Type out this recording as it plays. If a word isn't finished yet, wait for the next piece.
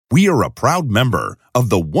We are a proud member of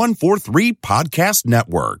the 143 Podcast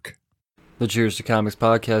Network. The Cheers to Comics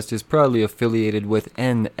podcast is proudly affiliated with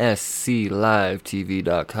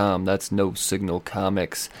NSCLiveTV.com. That's No Signal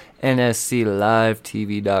Comics.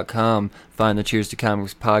 NSCLiveTV.com. Find the Cheers to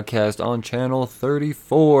Comics podcast on channel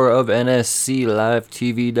 34 of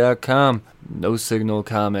NSCLiveTV.com. No Signal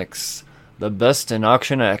Comics. The best in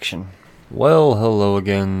auction action. Well, hello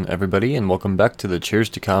again, everybody, and welcome back to the Cheers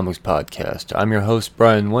to Comics podcast. I'm your host,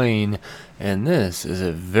 Brian Wayne, and this is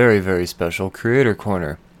a very, very special Creator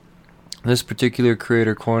Corner. This particular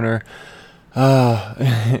Creator Corner,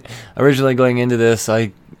 originally going into this,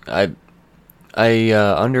 I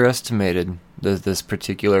underestimated this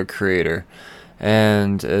particular creator,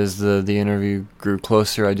 and as the interview grew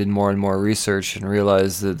closer, I did more and more research and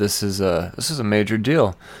realized that this is a major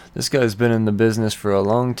deal. This guy's been in the business for a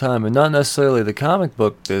long time, and not necessarily the comic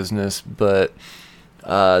book business, but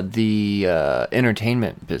the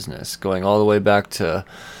entertainment business, going all the way back to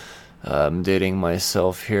dating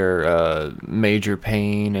myself here, Major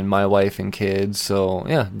Payne and My Wife and Kids. So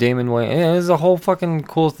yeah, Damon Wayans. Yeah, it's a whole fucking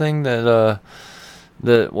cool thing that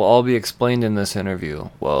will all be explained in this interview.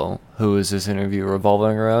 Well, who is this interview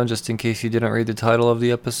revolving around? Just in case you didn't read the title of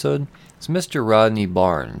the episode, it's Mr. Rodney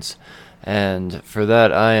Barnes, and for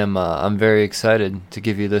that I'm very excited to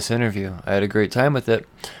give you this interview. I had a great time with it.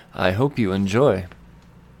 I hope you enjoy.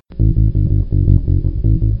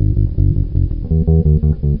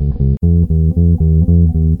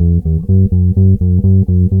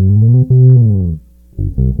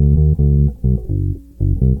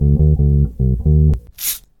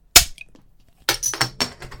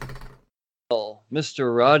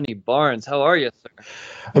 Mr. Rodney Barnes, how are you, sir?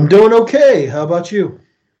 I'm doing okay. How about you?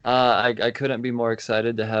 I couldn't be more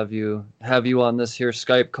excited to have you on this here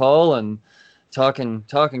Skype call and talking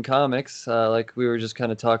comics. Like we were just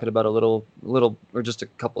kind of talking about a little, or just a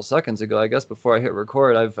couple seconds ago, I guess, before I hit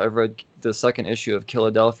record. I've read the second issue of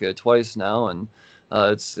Philadelphia twice now, and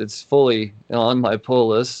it's fully on my pull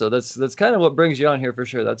list. So that's kind of what brings you on here for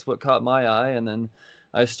sure. That's what caught my eye, and then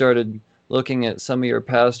I started looking at some of your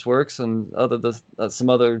past works and some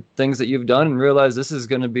other things that you've done, and realized this is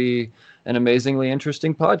going to be an amazingly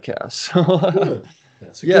interesting podcast. Good.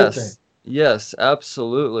 That's a good thing. Yes,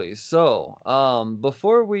 absolutely. So,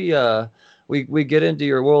 before we get into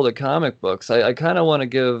your world of comic books, I kind of want to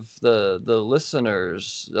give the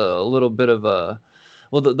listeners a little bit of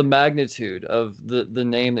the magnitude of the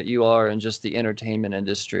name that you are and just the entertainment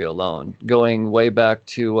industry alone, going way back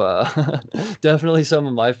to definitely some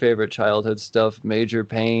of my favorite childhood stuff, Major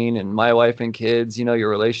Payne and My Wife and Kids, your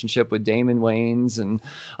relationship with Damon Wayans and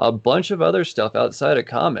a bunch of other stuff outside of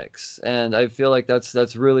comics. And I feel like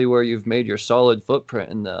that's really where you've made your solid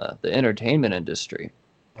footprint in the entertainment industry.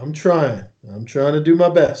 I'm trying to do my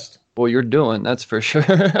best. Well, you're doing, that's for sure.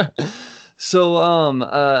 So,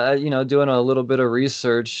 doing a little bit of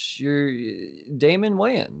research, Damon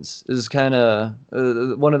Wayans is kind of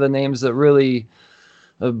one of the names that really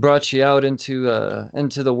brought you out into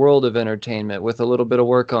the world of entertainment with a little bit of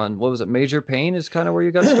work on, what was it, Major Payne is kind of where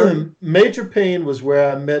you got started? Major Payne was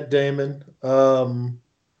where I met Damon. I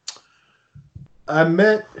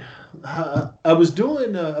was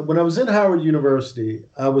doing, when I was in Howard University,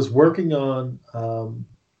 I was working on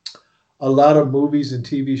a lot of movies and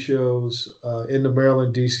TV shows in the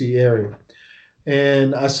Maryland, D.C. area.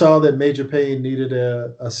 And I saw that Major Payne needed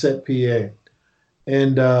a set PA.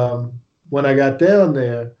 And when I got down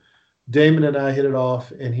there, Damon and I hit it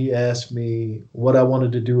off, and he asked me what I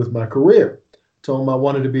wanted to do with my career. Told him I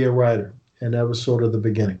wanted to be a writer, and that was sort of the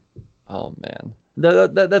beginning. Oh, man.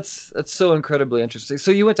 That's so incredibly interesting.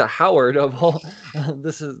 So you went to Howard of all.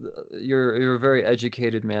 You're a very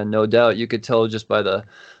educated man, no doubt. You could tell just by the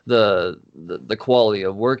quality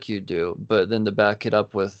of work you do, but then to back it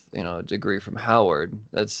up with a degree from Howard,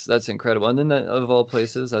 that's incredible. And then of all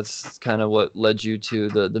places, that's kind of what led you to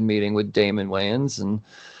the meeting with Damon Wayans. And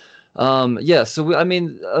yes,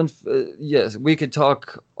 we could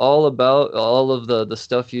talk all about all of the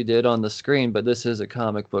stuff you did on the screen, but this is a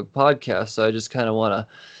comic book podcast, so I just kind of want to,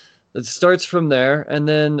 it starts from there, and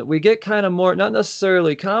then we get kind of more, not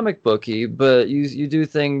necessarily comic booky, but you do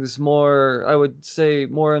things more, I would say,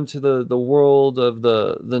 more into the world of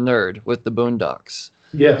the nerd with the Boondocks.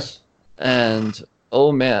 Yes. And,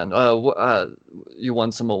 oh man, you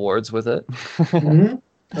won some awards with it. Mm-hmm.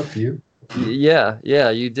 A few. Yeah,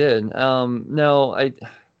 you did. Now, I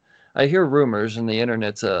hear rumors, and the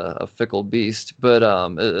internet's a fickle beast, but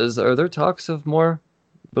are there talks of more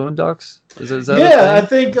Boondocks? Is that yeah, I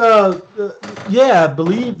think, I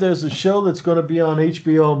believe there's a show that's going to be on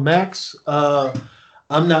HBO Max.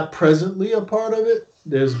 I'm not presently a part of it,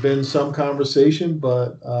 there's been some conversation,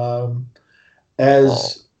 but Well,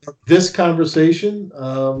 as this conversation,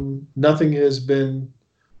 nothing has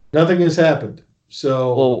happened.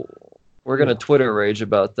 So well, we're you gonna know, Twitter rage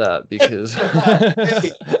about that because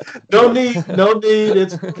hey, no need, no need.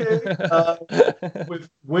 It's okay. With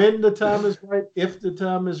when the time is right, if the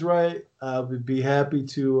time is right, I would be happy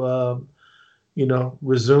to,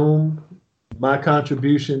 resume my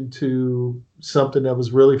contribution to something that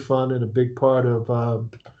was really fun and a big part of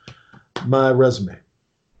my resume.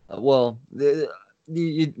 well,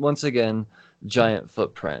 once again, giant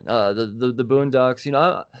footprint. The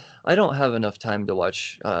Boondocks. I don't have enough time to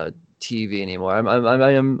watch TV anymore.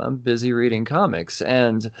 I'm busy reading comics,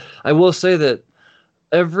 and I will say that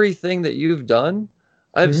everything that you've done,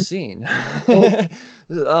 I've Mhm. seen.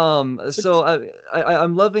 Oh, So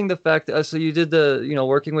I'm loving the fact that so you did the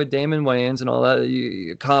working with Damon Wayans and all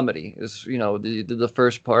that. Comedy is the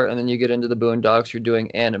first part, and then you get into the Boondocks. You're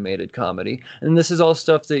doing animated comedy, and this is all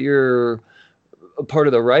stuff that you're a part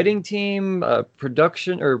of the writing team,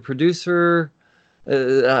 production or producer.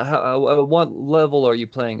 What level are you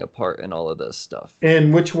playing a part in all of this stuff?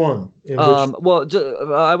 and which one? And which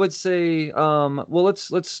Well, I would say, well,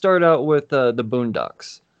 let's start out with the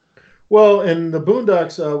Boondocks. Well, in the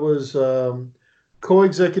Boondocks, I was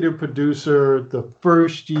co-executive producer the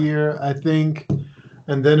first year, I think,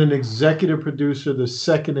 and then an executive producer the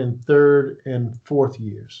second and third and fourth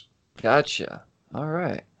years, Gotcha. All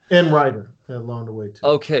right. and writer along the way too.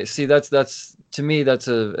 Okay. See, that's to me that's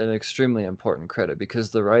an extremely important credit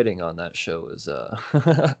because the writing on that show is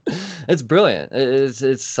it's brilliant.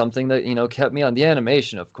 It's something that kept me on. The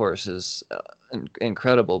animation, of course, is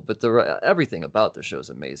incredible, but everything about the show is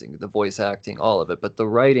amazing. The voice acting, all of it, but the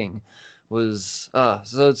writing was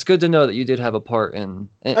so it's good to know that you did have a part I in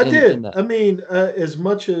did. that. I mean, as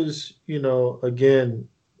much as again,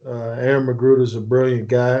 Aaron McGruder is a brilliant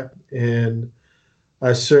guy, and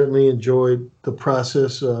I certainly enjoyed the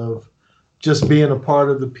process of just being a part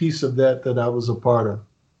of the piece of that I was a part of.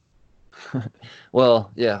 Well,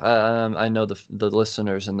 yeah, I know the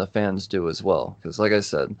listeners and the fans do as well because, like I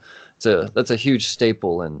said, that's a huge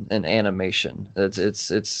staple in animation.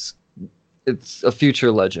 It's a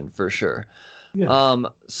future legend for sure. Yeah.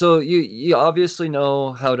 So you obviously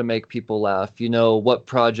know how to make people laugh. You know what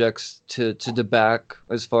projects to back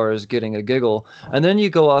as far as getting a giggle, and then you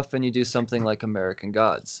go off and you do something like American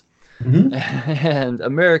Gods. Mhm. And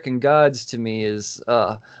American Gods to me is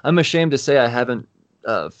I'm ashamed to say I haven't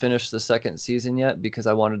finished the second season yet because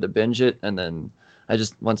I wanted to binge it, and then I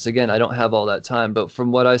just once again I don't have all that time. But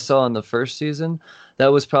from what I saw in the first season,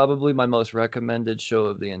 that was probably my most recommended show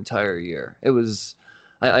of the entire year. It was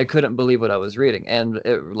I couldn't believe what I was reading, and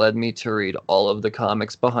it led me to read all of the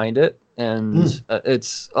comics behind it, and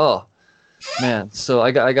it's man. So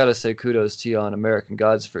I gotta say kudos to you on American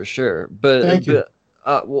Gods for sure. Thank you.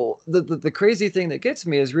 Well, the crazy thing that gets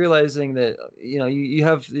me is realizing that you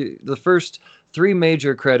have the first three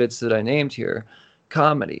major credits that I named here,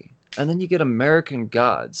 comedy, and then you get American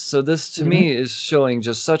Gods. So this to me is showing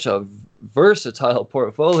just such a versatile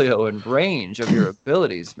portfolio and range of your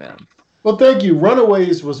abilities, man. Well, thank you.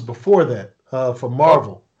 Runaways was before that for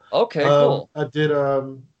Marvel. Okay, cool. I did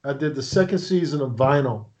the second season of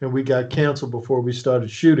Vinyl, and we got canceled before we started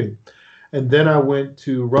shooting. And then I went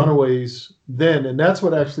to Runaways then, and that's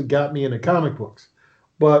what actually got me into comic books.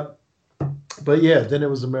 But yeah, then it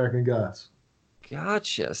was American Gods.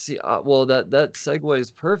 Gotcha. See, well, that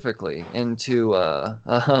segues perfectly into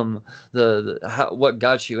what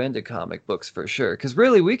got you into comic books for sure. Because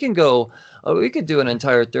really, we could do an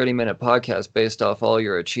entire 30-minute podcast based off all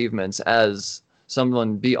your achievements as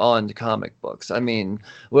someone beyond comic books. I mean,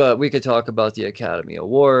 well, we could talk about the Academy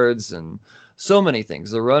Awards and so many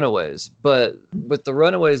things, the Runaways. But with the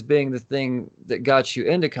Runaways being the thing that got you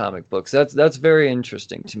into comic books, that's very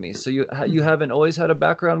interesting to me. So you haven't always had a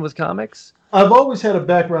background with comics? I've always had a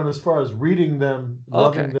background as far as reading them,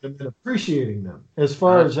 loving Okay. them, and appreciating them. As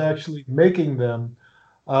far as actually making them,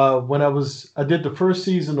 when I did the first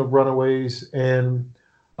season of Runaways, and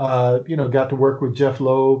got to work with Jeff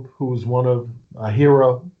Loeb, who was one of a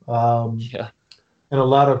hero, Yeah. and a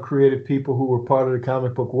lot of creative people who were part of the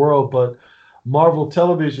comic book world. But Marvel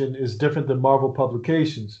Television is different than Marvel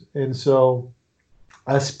Publications, and so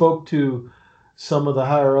I spoke to some of the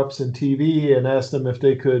higher ups in TV and asked them if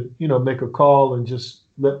they could, make a call and just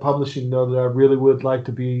let publishing know that I really I'd like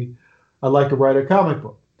to write a comic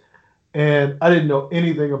book. And I didn't know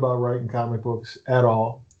anything about writing comic books at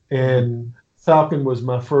all. And Falcon was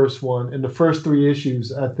my first one. And the first three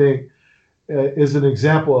issues, I think, is an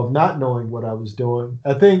example of not knowing what I was doing.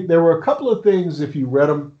 I think there were a couple of things, if you read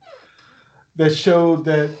them, that showed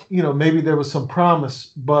that, maybe there was some promise,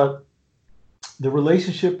 but the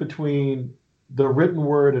relationship between the written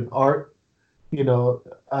word and art,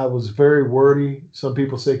 I was very wordy. Some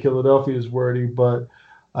people say Philadelphia is wordy, but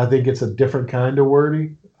I think it's a different kind of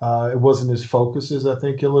wordy. It wasn't as focused as I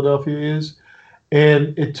think Philadelphia is.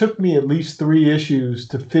 And it took me at least 3 issues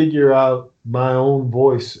to figure out my own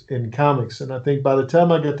voice in comics. And I think by the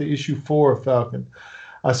time I got to issue 4 of Falcon,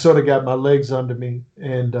 I sort of got my legs under me.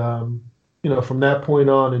 And, from that point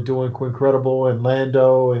on and doing Quincredible and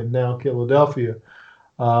Lando and now Philadelphia,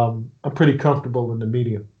 I'm pretty comfortable in the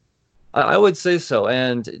medium. I would say so.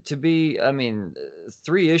 And to be,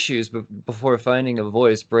 3 issues before finding a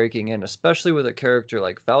voice breaking in, especially with a character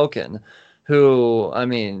like Falcon, who,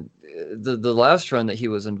 the last run that he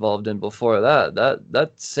was involved in before that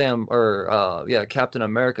Captain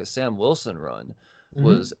America Sam Wilson run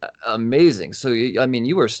was amazing. So,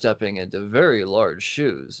 you were stepping into very large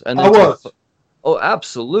shoes. And I was. Oh,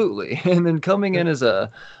 absolutely. And then coming in as a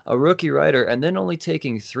rookie writer and then only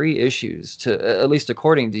taking 3 issues to, at least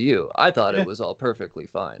according to you, I thought it was all perfectly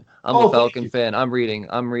fine. I'm a Falcon fan. I'm reading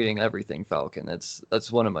everything Falcon. That's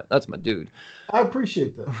my dude. I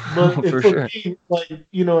appreciate that. But for sure. Me,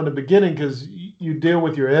 in the beginning, because you deal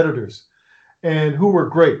with your editors and who were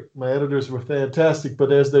great. My editors were fantastic,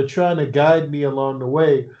 but as they're trying to guide me along the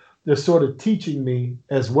way, they're sort of teaching me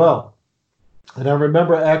as well. And I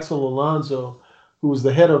remember Axel Alonso, who was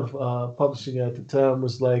the head of publishing at the time,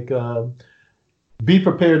 was like, be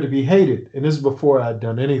prepared to be hated. And this is before I'd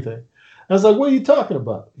done anything. I was like, what are you talking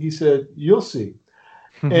about? He said, you'll see.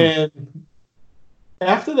 And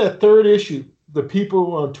after that 3rd issue, the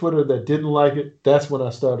people on Twitter that didn't like it, that's when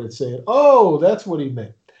I started saying, oh, that's what he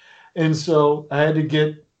meant. And so I had to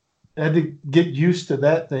get used to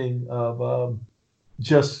that thing of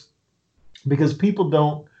just because people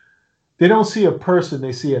don't see a person,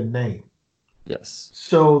 they see a name. Yes.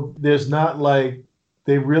 So there's not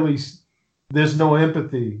there's no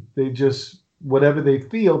empathy. They just, whatever they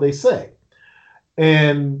feel, they say.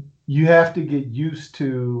 And you have to get used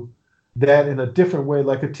to that in a different way.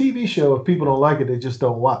 Like a TV show, if people don't like it, they just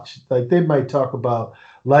don't watch. Like they might talk about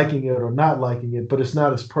liking it or not liking it, but it's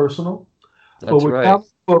not as personal. That's but with right. comic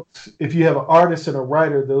books, if you have an artist and a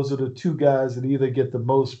writer, those are the 2 guys that either get the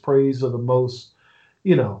most praise or the most,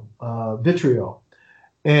 vitriol.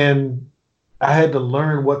 And I had to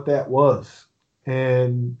learn what that was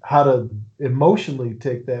and how to emotionally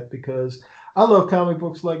take that, because I love comic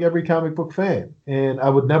books like every comic book fan. And I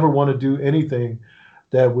would never want to do anything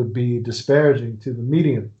that would be disparaging to the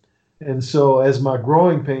medium. And so as my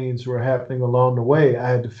growing pains were happening along the way, I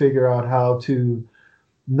had to figure out how to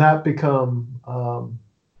not become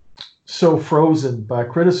so frozen by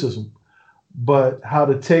criticism, but how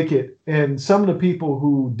to take it. And some of the people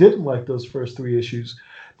who didn't like those first 3 issues,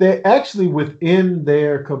 they actually, within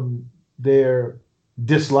their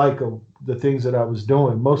dislike of the things that I was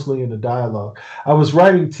doing, mostly in the dialogue, I was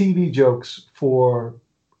writing TV jokes for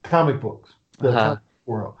comic books, the comic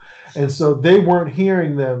world. And so they weren't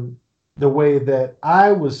hearing them the way that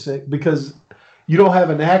I was saying, because you don't have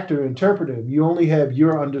an actor interpreting them. You only have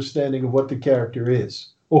your understanding of what the character is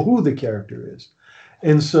or who the character is.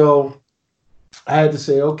 And so I had to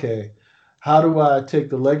say, okay, how do I take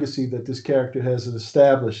the legacy that this character has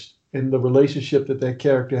established and the relationship that that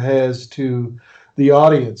character has to the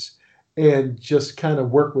audience and just kind of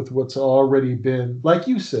work with what's already been, like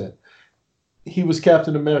you said, he was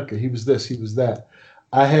Captain America. He was this, he was that.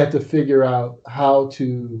 I had to figure out how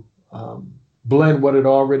to blend what had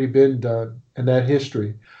already been done and that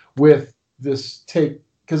history with this take,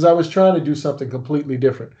 because I was trying to do something completely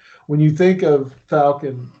different. When you think of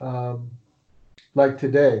Falcon, like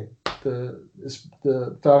today,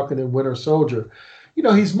 the Falcon and Winter Soldier,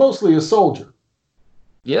 he's mostly a soldier.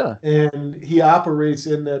 Yeah. And he operates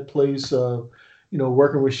in that place of,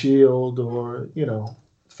 working with S.H.I.E.L.D. or,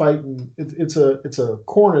 fighting. It's a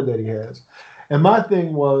corner that he has. And my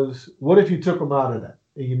thing was, what if you took him out of that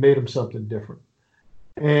and you made him something different?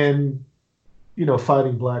 And,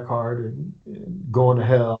 fighting Blackheart and going to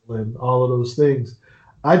hell and all of those things.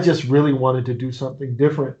 I just really wanted to do something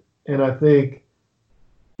different. And I think,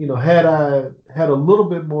 had I had a little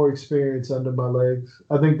bit more experience under my legs,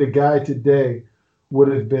 I think the guy today would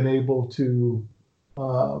have been able to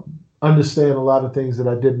understand a lot of things that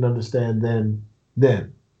I didn't understand then,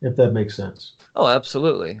 if that makes sense. Oh,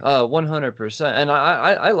 absolutely. 100%. And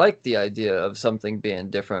I like the idea of something being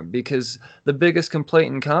different, because the biggest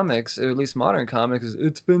complaint in comics, or at least modern comics, is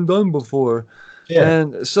it's been done before. Yeah.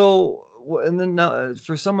 And so, and then now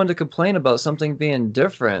for someone to complain about something being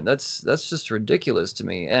different, that's just ridiculous to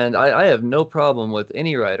me. And I have no problem with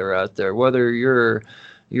any writer out there, whether you're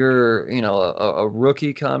you're a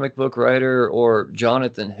rookie comic book writer or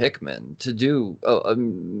Jonathan Hickman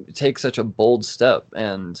to take such a bold step.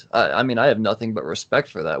 And I mean, I have nothing but respect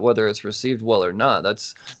for that, whether it's received well or not.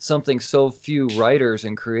 That's something so few writers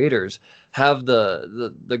and creators have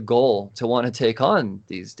the goal to want to take on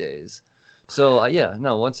these days. So yeah,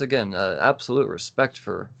 no, once again, absolute respect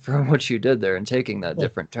for what you did there and taking that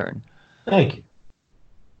different turn. Thank you.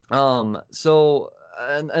 So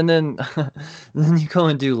and then then you go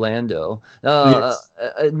and do Lando. Yes.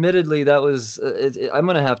 Admittedly, that was I'm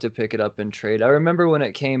gonna have to pick it up in trade. I remember when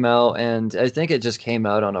it came out, and I think it just came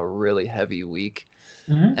out on a really heavy week.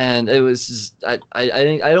 Mhm. And it was just, I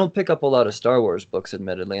don't pick up a lot of Star Wars books,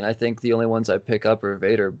 admittedly, and I think the only ones I pick up are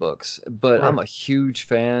Vader books. But Right. I'm a huge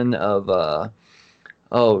fan of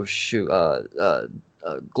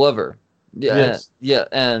Glover. Yeah, Yes. yeah,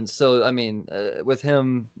 and so I mean, with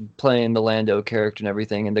him playing the Lando character and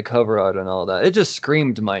everything, and the cover art and all that, it just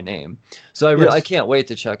screamed my name. So I Yes. can't wait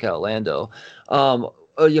to check out Lando.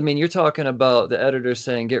 I mean, you're talking about the editor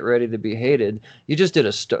saying "Get ready to be hated." You just did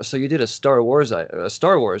you did a Star Wars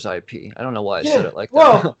IP. I don't know why I said it like that.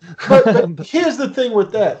 Well, but here's the thing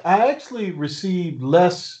with that. I actually received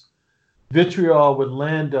less vitriol with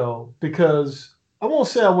Lando because I won't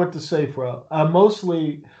say I went the safe route.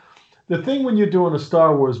 The thing when you're doing a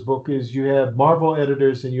Star Wars book is you have Marvel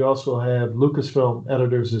editors and you also have Lucasfilm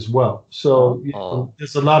editors as well. So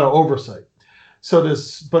there's a lot of oversight. So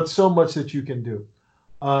but so much that you can do.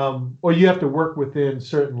 Or you have to work within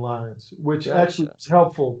certain lines, which actually was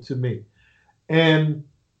helpful to me. And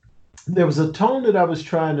there was a tone that I was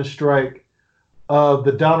trying to strike of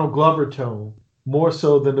the Donald Glover tone, more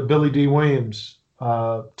so than the Billy D. Williams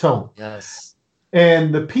tone. Yes.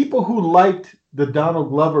 And the people who liked the Donald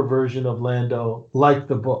Glover version of Lando liked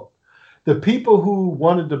the book. The people who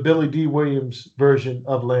wanted the Billy D. Williams version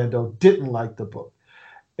of Lando didn't like the book.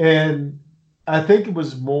 And I think it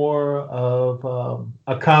was more of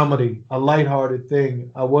a comedy, a lighthearted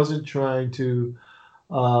thing. I wasn't trying to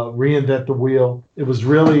reinvent the wheel. It was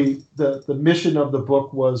really the mission of the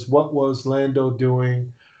book was what was Lando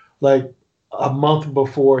doing like a month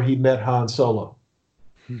before he met Han Solo.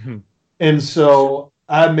 And so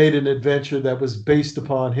I made an adventure that was based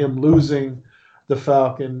upon him losing the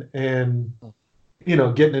Falcon and,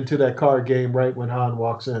 getting into that card game right when Han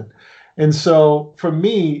walks in. And so for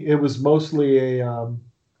me, it was mostly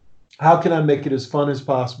how can I make it as fun as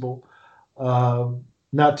possible,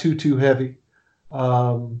 not too heavy.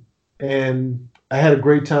 And I had a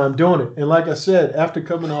great time doing it. And like I said, after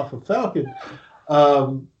coming off of Falcon,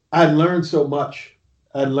 I learned so much.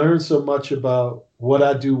 I learned so much about what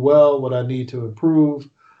I do well, what I need to improve.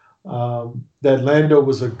 That Lando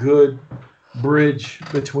was a good bridge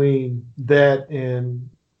between that and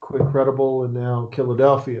Incredible and now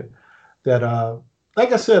Philadelphia. That,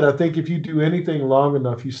 like I said, I think if you do anything long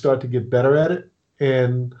enough, you start to get better at it.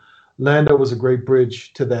 And Lando was a great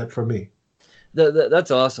bridge to that for me.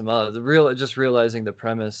 That's awesome. Just realizing the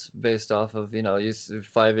premise based off of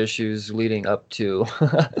 5 issues leading up to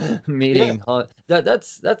meeting Han.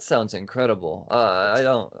 That sounds incredible. I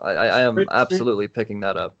am absolutely picking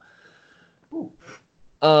that up.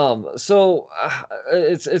 So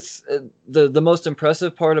it's the most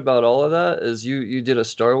impressive part about all of that is you did a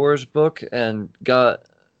Star Wars book and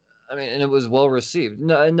and it was well received.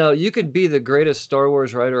 No, you could be the greatest Star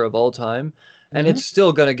Wars writer of all time, and it's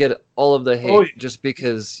still gonna get all of the hate just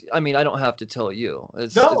because. I don't have to tell you.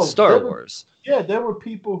 It's Star Wars. Yeah, there were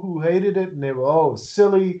people who hated it, and they were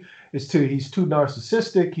silly. He's too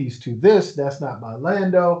narcissistic. He's too this. That's not my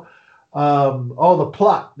Lando. All the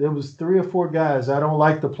plot. There was 3 or 4 guys. I don't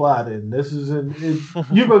like the plot, and this is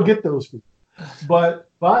you're gonna get those people. But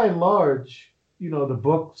by and large, the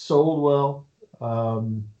book sold well.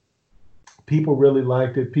 People really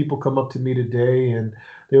liked it. People come up to me today, and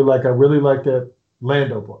they were like, "I really like that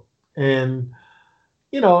Lando book." And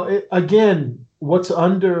again, what's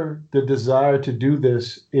under the desire to do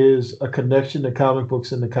this is a connection to comic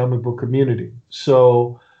books and the comic book community.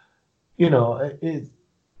 So,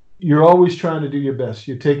 you're always trying to do your best.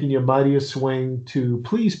 You're taking your mightiest swing to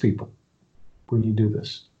please people when you do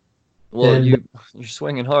this. Well, you're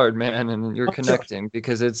swinging hard, man, and you're connecting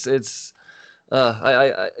because it's.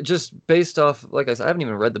 I just based off, like I said, I haven't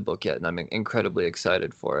even read the book yet, and I'm incredibly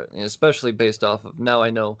excited for it, and especially based off of now I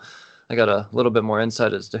know I got a little bit more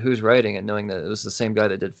insight as to who's writing and knowing that it was the same guy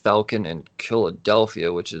that did Falcon and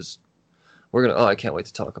Philadelphia, which is I can't wait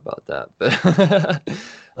to talk about that, but.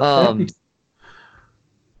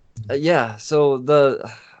 Yeah, so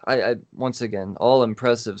I once again, all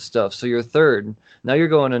impressive stuff. So you're third. Now you're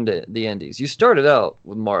going into the indies. You started out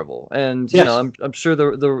with Marvel, and Yes. I'm sure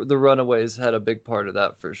the Runaways had a big part of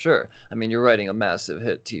that for sure. I mean, you're writing a massive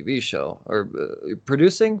hit TV show, or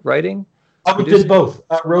producing, writing. I did both.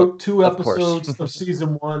 I wrote 2 Of course. episodes of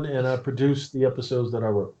season 1, and I produced the episodes that I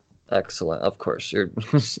wrote. Excellent. Of course, you're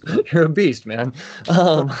you're a beast, man.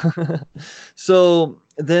 Um, so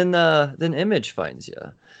then Image finds you,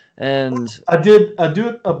 and I did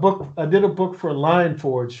a book for Lion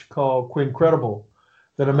Forge called Quincredible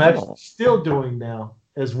that I'm actually still doing now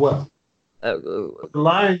as well.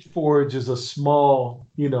 Lion Forge is a small,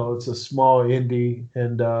 it's a small indie,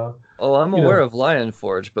 and I'm aware of Lion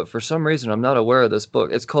Forge, but for some reason I'm not aware of this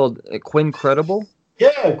book. It's called Quincredible.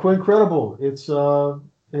 Yeah, Quincredible. It's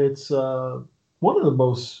one of the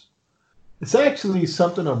most. It's actually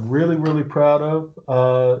something I'm really, really proud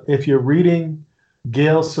of. If you're reading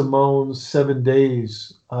Gail Simone's 7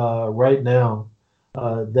 Days right now,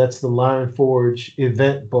 that's the Lion Forge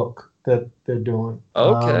event book that they're doing.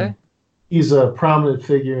 Okay. He's a prominent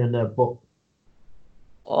figure in that book.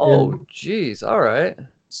 Oh, geez. All right.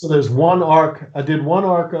 So there's one arc. I did one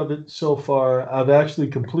arc of it so far. I've actually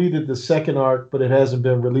completed the second arc, but it hasn't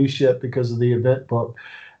been released yet because of the event book.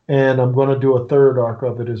 And I'm going to do a third arc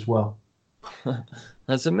of it as well.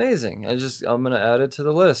 That's amazing. I'm going to add it to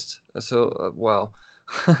the list. So, wow.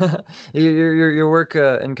 Your work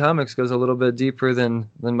in comics goes a little bit deeper than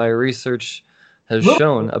my research has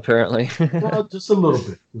shown, apparently. Well, just a little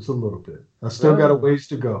bit. I still got a ways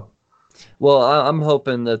to go. Well, I'm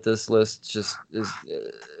hoping that this list just is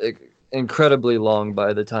incredibly long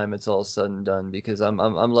by the time it's all said and done, because I'm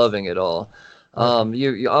loving it all.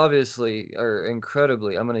 You obviously are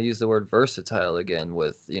incredibly, I'm going to use the word versatile again,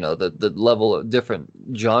 with the level of different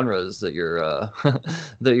genres that you're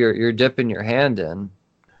that you're dipping your hand in.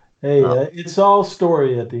 Hey, it's all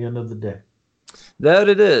story at the end of the day. That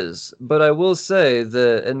it is, but I will say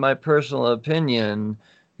that in my personal opinion,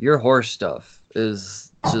 your horse stuff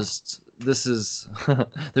is just,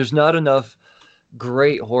 there's not enough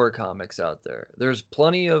great horror comics out there. There's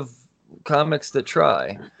plenty of comics that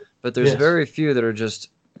try, but there's very few that are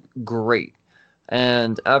just great.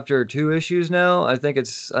 And after 2 issues now, I think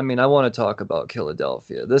I want to talk about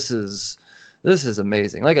Philadelphia. This is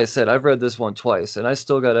amazing. Like I said, I've read this one twice, and I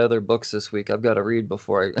still got other books this week I've got to read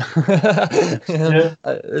before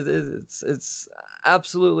it's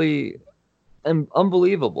absolutely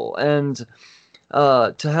unbelievable. And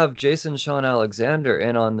to have Jason Sean Alexander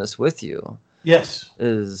in on this with you, that's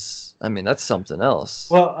something else.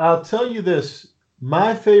 Well, I'll tell you this.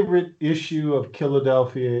 My favorite issue of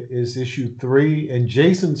Philadelphia is issue 3, and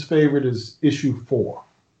Jason's favorite is issue 4.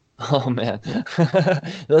 Oh man,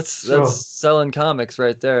 that's selling comics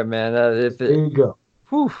right there, man. There you go.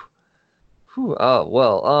 Whew. Oh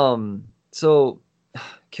well. So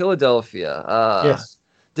Philadelphia. Yes.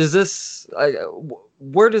 Does this?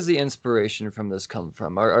 Where does the inspiration from this come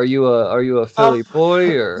from? Are you a Philly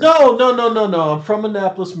boy, or? No. I'm from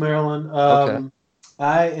Annapolis, Maryland. Okay.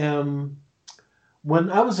 I am.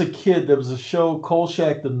 When I was a kid, there was a show,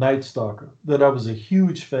 Kolchak the Night Stalker, that I was a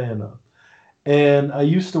huge fan of. And I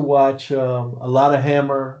used to watch a lot of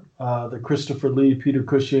Hammer, the Christopher Lee, Peter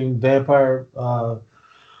Cushing, vampire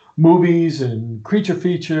movies, and Creature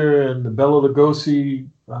Feature, and the Bela Lugosi,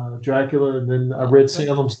 Dracula. And then I read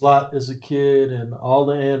Salem's Lot as a kid, and all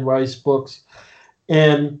the Anne Rice books.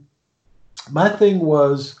 And my thing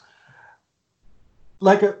was,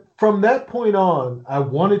 from that point on, I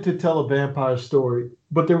wanted to tell a vampire story,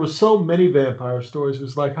 but there were so many vampire stories. It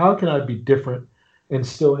was like, how can I be different and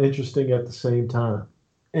still interesting at the same time?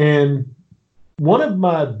 And one of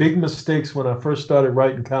my big mistakes when I first started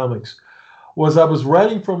writing comics was I was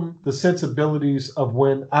writing from the sensibilities of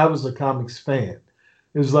when I was a comics fan.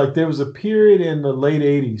 It was like there was a period in the late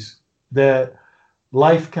 80s that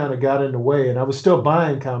life kind of got in the way, and I was still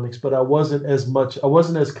buying comics, but I wasn't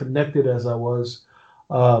as connected as I was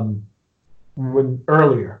when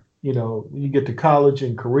earlier. You get to college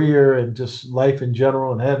and career and just life in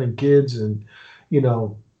general and having kids, and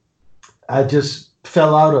I just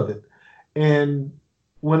fell out of it. And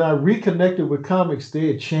when I reconnected with comics, they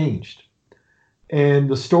had changed. And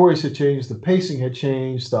the stories had changed, the pacing had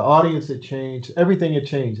changed, the audience had changed, everything had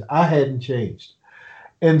changed. I hadn't changed.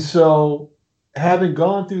 And so, having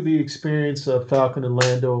gone through the experience of Falcon and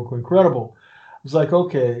Lando and Quincredible, I was like,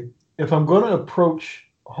 okay, if I'm going to approach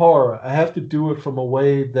horror, I have to do it from a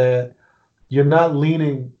way that you're not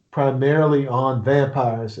leaning primarily on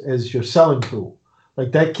vampires as your selling tool.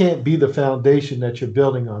 Like, that can't be the foundation that you're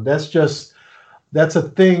building on. That's a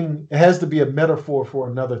thing. It has to be a metaphor for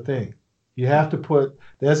another thing. You have to put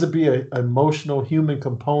there has to be an emotional human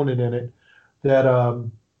component in it that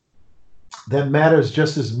that matters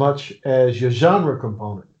just as much as your genre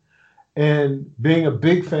component. And being a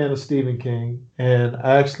big fan of Stephen King, and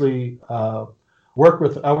I actually I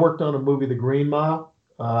worked on a movie, The Green Mile.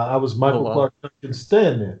 I was Oh Michael wow. Clark Duncan's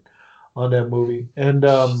stand-in on that movie, and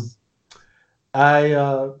I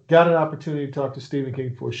got an opportunity to talk to Stephen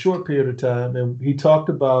King for a short period of time, and he talked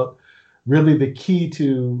about really the key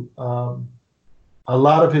to a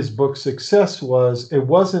lot of his book's success was it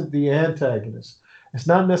wasn't the antagonist. It's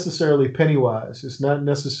not necessarily Pennywise. It's not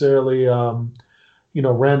necessarily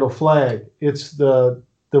Randall Flagg. It's the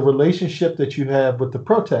relationship that you have with the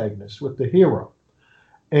protagonist, with the hero.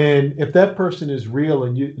 And if that person is real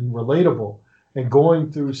and relatable and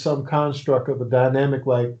going through some construct of a dynamic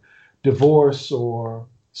like divorce or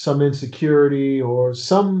some insecurity or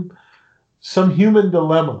some human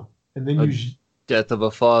dilemma, and then A you death of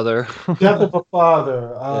a father. death of a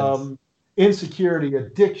father, Yes. insecurity,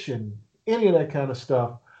 addiction, any of that kind of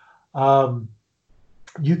stuff, um,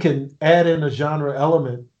 you can add in a genre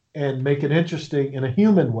element and make it interesting in a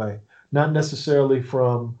human way, not necessarily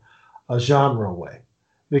from a genre way.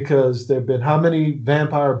 Because there have been how many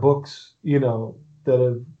vampire books, that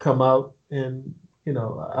have come out, and,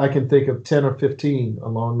 I can think of 10 or 15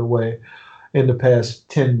 along the way in the past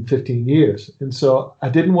 10, 15 years. And so I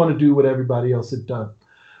didn't want to do what everybody else had done.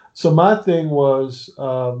 So my thing was,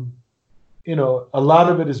 a lot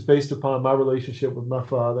of it is based upon my relationship with my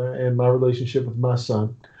father and my relationship with my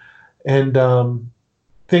son. And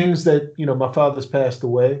things that, my father's passed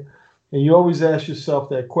away. And you always ask yourself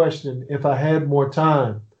that question, if I had more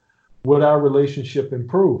time, would our relationship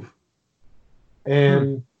improve?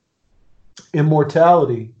 And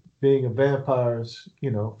immortality, being a vampire's,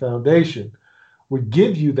 foundation, would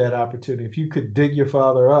give you that opportunity. If you could dig your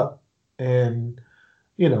father up and,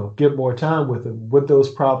 get more time with him, would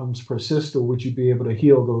those problems persist, or would you be able to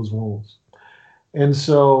heal those wounds? And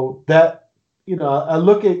so that, I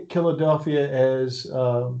look at Philadelphia as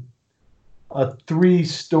a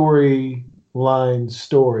three-story line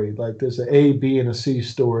story. Like there's an A, B, and a C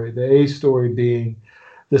story. The A story being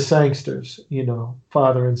the Sangsters,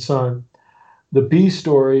 father and son. The B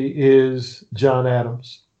story is John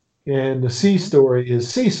Adams. And the C story is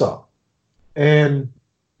Seesaw. And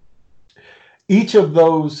each of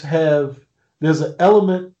those there's an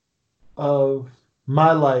element of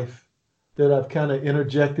my life that I've kind of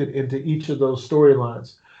interjected into each of those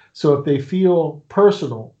storylines. So if they feel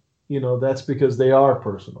personal, that's because they are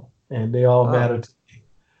personal and they all Wow. matter to me.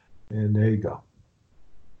 And there you go.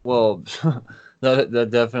 Well, that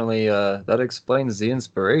definitely that explains the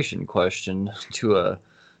inspiration question to a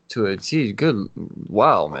T. Good.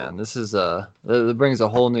 Wow, man. This is that brings a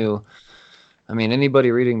whole new. I mean,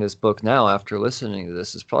 anybody reading this book now after listening to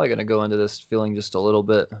this is probably going to go into this feeling just a little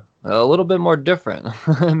bit more different.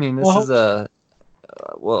 I mean, this is Well,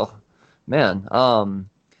 a well, man.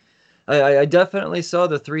 I definitely saw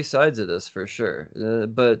the three sides of this for sure,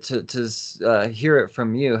 but to hear it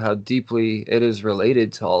from you, how deeply it is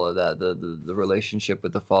related to all of that, the relationship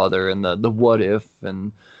with the father and the what if,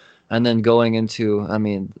 and then going into, I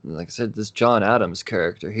mean, like I said, this John Adams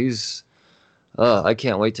character, he's, I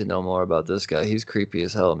can't wait to know more about this guy. He's creepy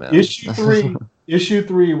as hell, man. issue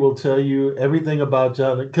three will tell you everything about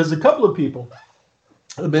John, because a couple of people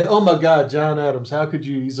have been, oh my God, John Adams, how could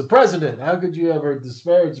you? He's a president. How could you ever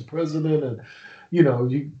disparage the president? And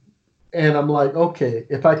and I'm like, okay,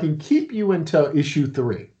 if I can keep you until issue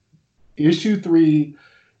three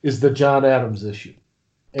is the John Adams issue,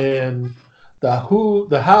 and the who,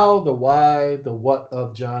 the how, the why, the what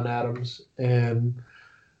of John Adams. And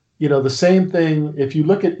the same thing, if you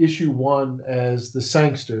look at issue one as the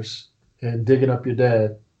Sangsters and digging up your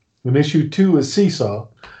dad, when issue two is Seesaw,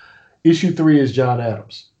 issue three is John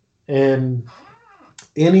Adams. And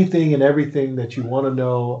anything and everything that you want to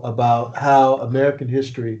know about how American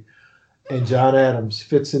history and John Adams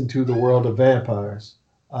fits into the world of vampires,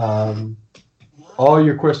 all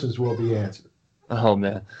your questions will be answered. Oh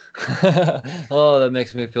man, oh that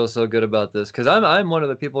makes me feel so good about this, because I'm one of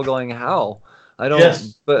the people going, how I don't,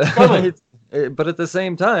 Yes, but coming. but at the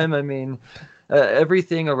same time, I mean,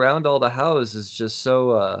 everything around all the house is just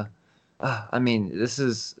so. I mean, this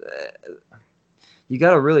is. You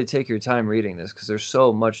got to really take your time reading this, because there's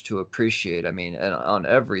so much to appreciate. I mean, and on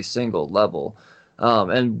every single level,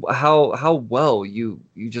 and how well you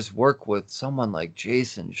just work with someone like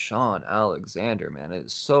Jason Sean Alexander, man.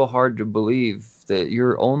 It's so hard to believe that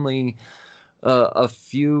you're only a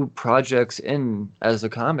few projects in as a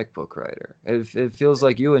comic book writer. It feels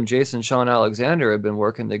like you and Jason Sean Alexander have been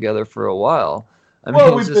working together for a while. I mean,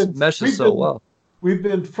 Well, it just meshes so well. we've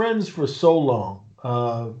been friends for so long.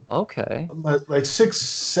 Okay. Like 6,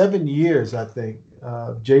 7 years, I think.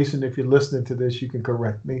 Jason, if you're listening to this, you can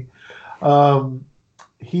correct me. Um,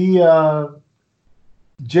 he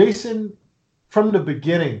Jason, from the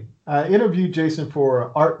beginning, I interviewed Jason for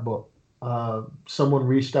an art book. Someone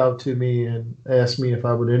reached out to me and asked me if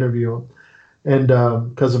I would interview him, and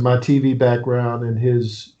because of my TV background and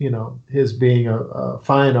his being a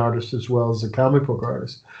fine artist as well as a comic book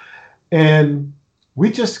artist, and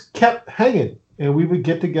we just kept hanging. And we would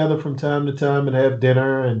get together from time to time and have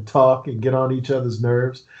dinner and talk and get on each other's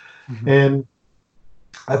nerves. Mm-hmm. And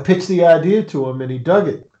I pitched the idea to him and he dug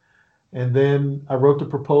it. And then I wrote the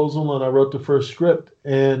proposal and I wrote the first script.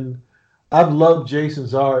 And I've loved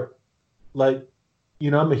Jason's art. Like,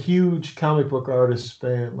 I'm a huge comic book artist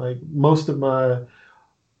fan. Like most of my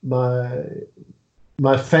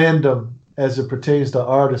fandom as it pertains to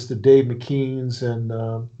artists, the Dave McKeans and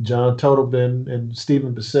John Totleben and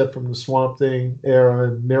Stephen Bissette from the Swamp Thing era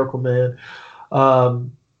and Miracle Man.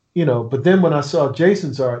 But then when I saw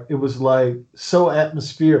Jason's art, it was like so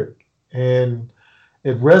atmospheric and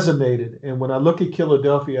it resonated. And when I look at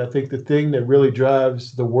Philadelphia, I think the thing that really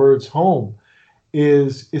drives the words home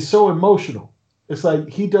is so emotional. It's like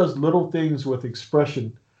he does little things with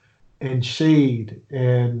expression and shade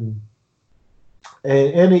and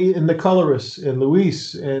the colorists and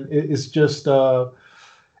Luis, and it's just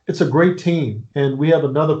it's a great team. And we have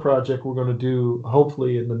another project we're going to do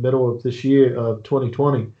hopefully in the middle of this year of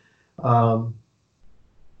 2020,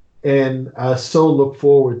 and I so look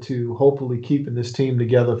forward to hopefully keeping this team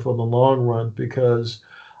together for the long run because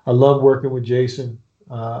I love working with Jason.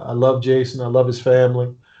 I love Jason. I love his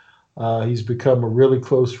family. He's become a really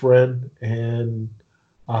close friend, and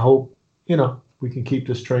I hope we can keep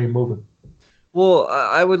this train moving. Well,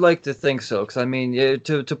 I would like to think so, because I mean,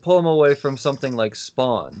 to pull him away from something like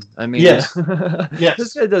Spawn. I mean, yes,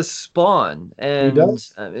 this guy does Spawn, and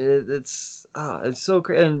it's so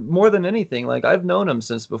great. And more than anything, like I've known him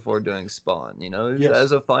since before doing Spawn.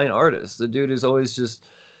 As a fine artist, the dude is always just,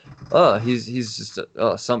 he's just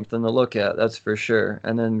something to look at. That's for sure.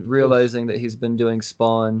 And then realizing that he's been doing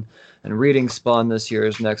Spawn and reading Spawn this year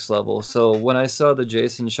is next level. So when I saw the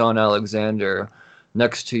Jason Sean Alexander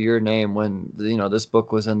next to your name when this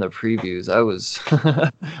book was in the previews, I was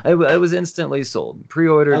I was instantly sold,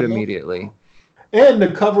 pre-ordered immediately. And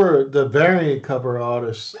the variant cover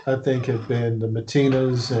artists I think have been the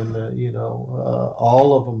Matinas, and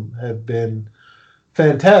all of them have been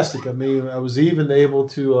fantastic. I mean, I was even able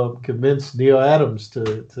to convince Neil Adams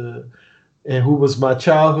to and who was my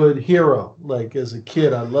childhood hero. Like as a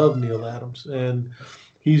kid, I loved Neil Adams, and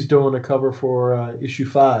he's doing a cover for issue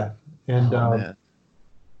 5. And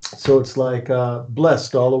so it's like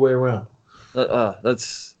blessed all the way around.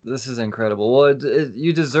 This is incredible. Well,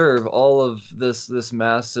 you deserve all of this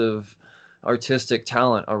massive artistic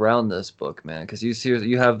talent around this book, man, because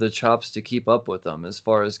you have the chops to keep up with them as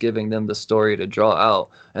far as giving them the story to draw out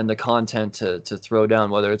and the content to throw down,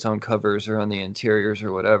 whether it's on covers or on the interiors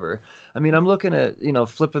or whatever. I mean, I'm looking at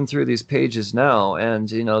flipping through these pages now, and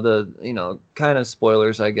the kind of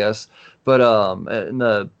spoilers, I guess. But in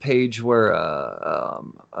the page where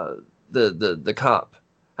the cop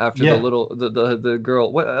after the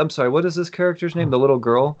girl, I'm sorry, what is this character's name? The little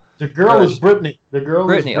girl? The girl is Brittany. The girl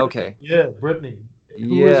Brittany, is Brittany. okay. Yeah, Brittany.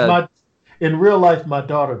 Who is in real life my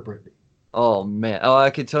daughter Brittany. Oh man. Oh,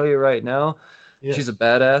 I can tell you right now, she's a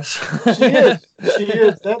badass. She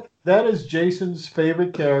is. That is Jason's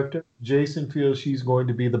favorite character. Jason feels she's going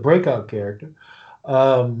to be the breakout character.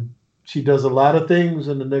 She does a lot of things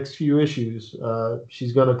in the next few issues.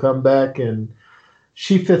 She's going to come back, and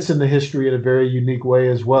she fits in the history in a very unique way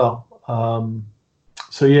as well.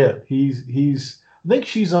 So yeah, he's. I think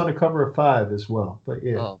she's on the cover of 5 as well. But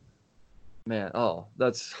yeah. Oh man. Oh,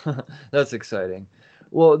 that's that's exciting.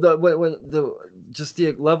 Well, just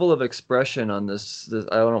the level of expression on this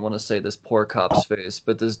I don't want to say this poor cop's face,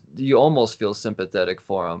 but you almost feel sympathetic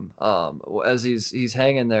for him as he's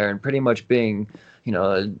hanging there and pretty much being,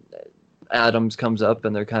 Adams comes up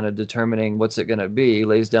and they're kind of determining what's it going to be. He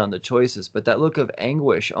lays down the choices, but that look of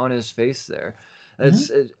anguish on his face there,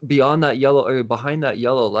 it's beyond that yellow or behind that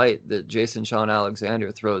yellow light that Jason Sean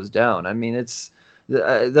Alexander throws down. I mean,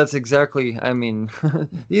 that's exactly. I mean,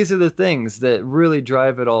 these are the things that really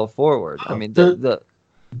drive it all forward. I mean, the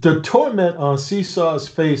torment on Seesaw's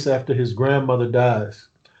face after his grandmother dies.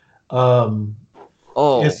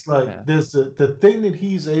 It's like there's the thing that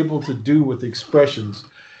he's able to do with expressions.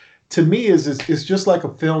 To me, it's just like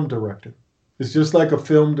a film director. It's just like a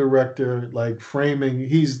film director, like framing.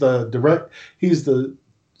 He's the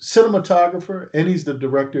cinematographer and he's the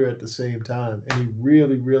director at the same time, and he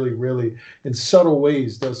really, really, really, in subtle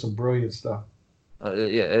ways, does some brilliant stuff.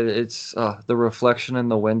 Yeah, it's the reflection in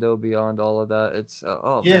the window beyond all of that. It's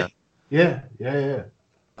Yeah, man. yeah.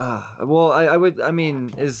 Well, I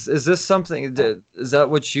mean, is this something is that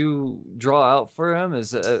what you draw out for him? Is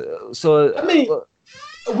so? I mean,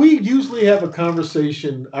 we usually have a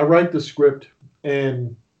conversation. I write the script,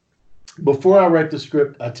 and before I write the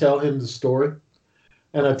script, I tell him the story,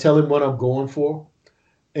 and I tell him what I'm going for,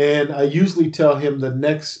 and I usually tell him the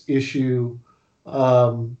next issue,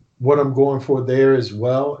 what I'm going for there as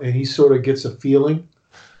well, and he sort of gets a feeling.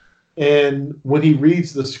 And when he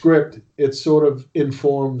reads the script, it sort of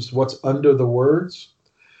informs what's under the words.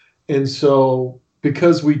 And so,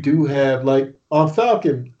 because we do have, like on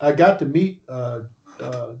Falcon, I got to meet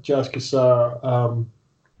Josh Cassar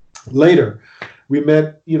later. We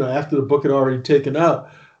met, after the book had already taken off.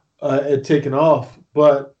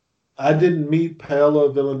 But I didn't meet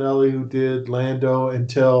Paolo Villanelli, who did Lando,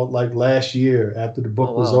 until like last year after the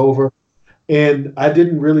book was over. And I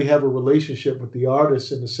didn't really have a relationship with the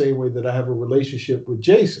artist in the same way that I have a relationship with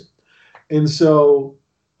Jason. And so,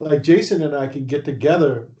 like, Jason and I can get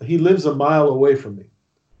together. He lives a mile away from me.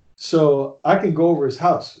 So I can go over his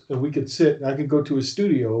house and we could sit, and I could go to his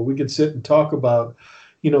studio, or we could sit and talk about,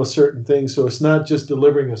 certain things. So it's not just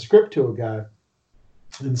delivering a script to a guy.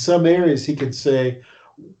 In some areas, he can say,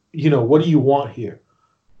 what do you want here?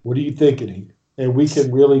 What are you thinking here? And we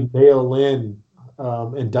can really nail in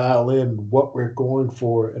and dial in what we're going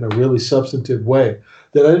for in a really substantive way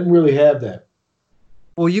that I didn't really have that.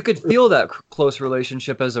 Well, you could feel that close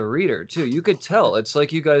relationship as a reader too. You could tell. It's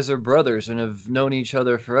like you guys are brothers and have known each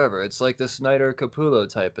other forever. It's like the Snyder Capullo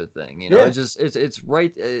type of thing. Yeah. It's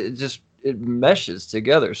right. It meshes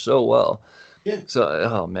together so well. Yeah. So,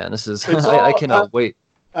 oh man, this is, I cannot wait.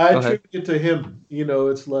 I attribute it to him.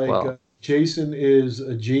 It's like Wow. Jason is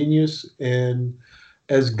a genius and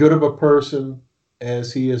as good of a person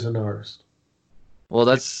as he is an artist. Well,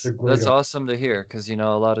 that's awesome to hear, because a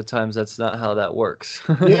lot of times that's not how that works.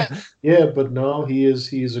 yeah, but no, he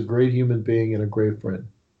is a great human being and a great friend.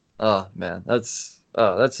 Oh man, that's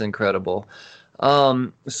incredible.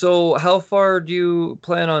 So how far do you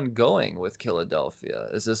plan on going with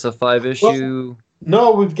Killadelphia? Is this a 5-issue?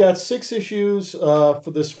 No, we've got 6 issues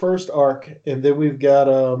for this first arc, and then we've got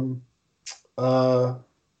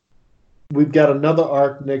another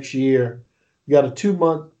arc next year. We got a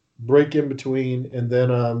 2-month break in between, and then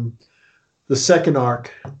the second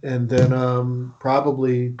arc, and then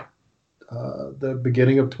probably the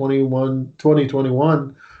beginning of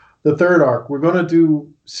 2021, the third arc. We're going to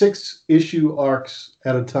do 6-issue arcs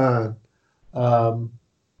at a time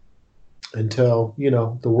until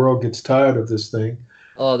the world gets tired of this thing.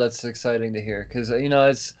 Oh, that's exciting to hear, because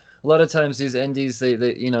it's a lot of times these indies, they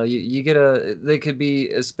you get they could be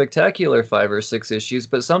a spectacular 5 or 6 issues,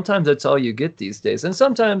 but sometimes that's all you get these days, and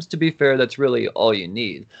sometimes, to be fair, that's really all you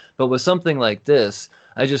need. But with something like this,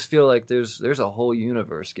 I just feel like there's a whole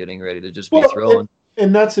universe getting ready to just be thrown.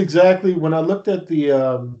 And that's exactly when I looked at the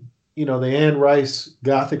the Anne Rice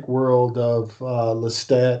Gothic world of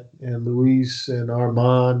Lestat and Luis and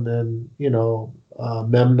Armand and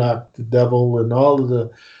Memnoch the Devil and all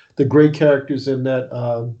of the great characters in that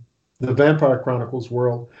the Vampire Chronicles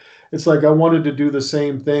world. It's like I wanted to do the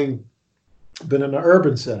same thing, but in an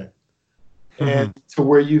urban setting. And to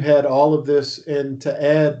where you had all of this, and to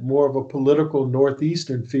add more of a political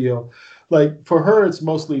Northeastern feel. Like for her, it's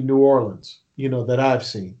mostly New Orleans, that I've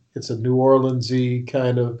seen. It's a New Orleans-y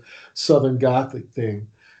kind of Southern Gothic thing.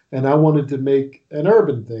 And I wanted to make an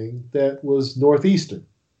urban thing that was Northeastern,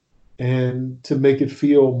 and to make it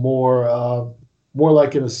feel more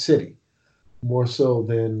like in a city, more so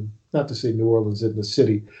than, not to say New Orleans in the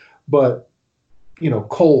city, but,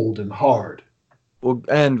 cold and hard. Well,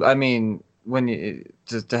 and I mean, when you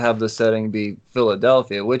to have the setting be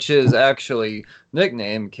Philadelphia, which is actually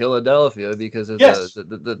nicknamed Killadelphia because of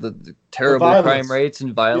the terrible crime rates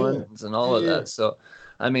and violence and all of that. So,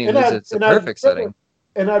 I mean, it's a perfect setting.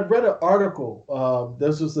 And I'd read an article.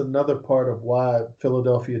 This was another part of why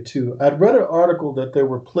Philadelphia too. I'd read an article that there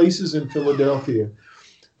were places in Philadelphia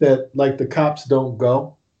that, like, the cops don't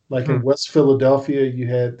go. Like in West Philadelphia, you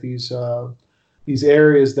had these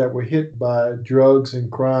areas that were hit by drugs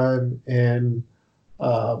and crime and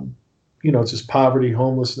just poverty,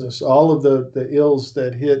 homelessness, all of the ills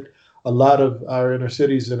that hit a lot of our inner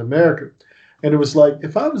cities in America. And it was like,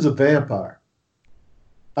 if I was a vampire,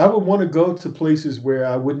 I would want to go to places where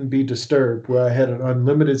I wouldn't be disturbed, where I had an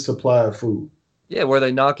unlimited supply of food. Yeah, where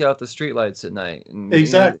they knock out the streetlights at night. And,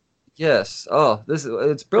 exactly. Yes. Oh,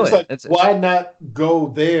 it's brilliant. It's like, why not go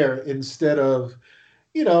there instead of,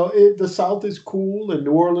 the South is cool and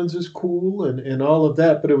New Orleans is cool and all of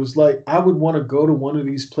that. But it was like I would want to go to one of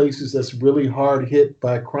these places that's really hard hit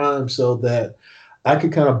by crime so that I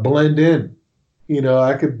could kind of blend in.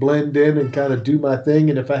 I could blend in and kind of do my thing.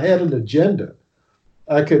 And if I had an agenda,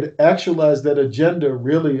 I could actualize that agenda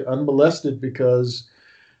really unmolested because,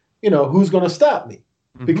 who's going to stop me?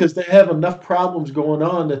 Because they have enough problems going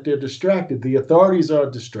on that they're distracted. The authorities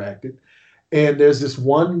are distracted. And there's this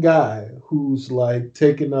one guy who's like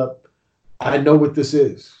taking up, I know what this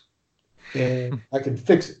is, and I can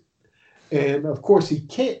fix it. And of course, he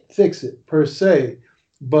can't fix it per se,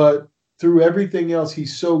 but through everything else,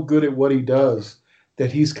 he's so good at what he does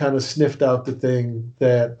that he's kind of sniffed out the thing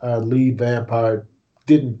that our lead vampire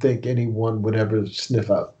didn't think anyone would ever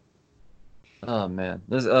sniff out. Oh man,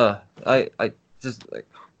 this I just like,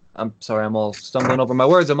 I'm sorry, I'm all stumbling over my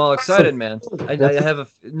words. I'm all excited, man. I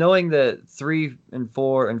have knowing that 3 and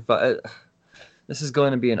 4 and 5. This is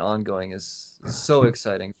going to be an ongoing is so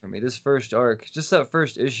exciting for me. This first arc, just that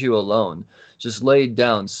first issue alone, just laid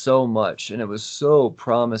down so much, and it was so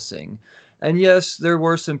promising. And yes, there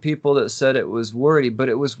were some people that said it was wordy, but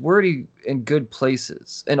it was wordy in good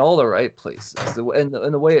places, in all the right places, and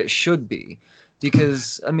the way it should be.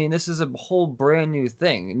 Because I mean, this is a whole brand new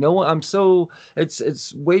thing. No one,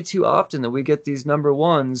 it's way too often that we get these number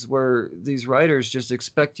ones where these writers just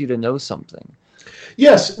expect you to know something.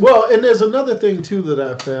 Yes, well, and there's another thing too that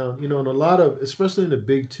I found, in a lot of, especially in the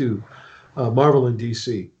big two, Marvel and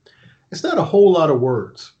DC, it's not a whole lot of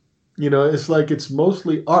words. It's like it's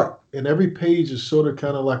mostly art, and every page is sort of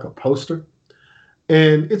kind of like a poster,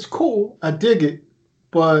 and it's cool. I dig it,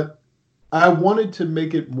 but I wanted to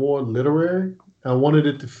make it more literary. I wanted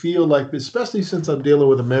it to feel like, especially since I'm dealing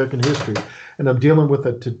with American history and I'm dealing with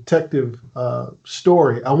a detective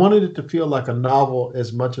story, I wanted it to feel like a novel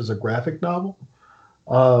as much as a graphic novel.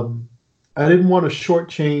 I didn't want to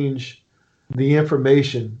shortchange the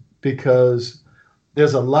information because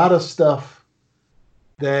there's a lot of stuff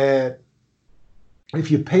that if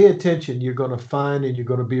you pay attention, you're going to find and you're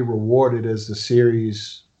going to be rewarded as the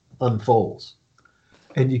series unfolds.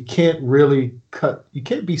 And you can't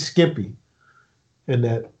be skimpy in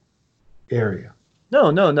that area.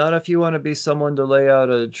 No, not if you want to be someone to lay out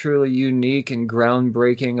a truly unique and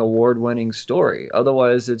groundbreaking, award-winning story.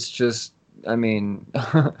 Otherwise, it's just, I mean,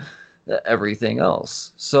 everything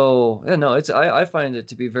else. So, yeah, no, I find it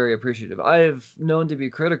to be very appreciative. I've known to be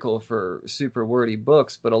critical for super wordy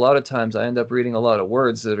books, but a lot of times I end up reading a lot of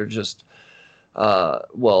words that are just,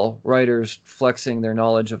 writers flexing their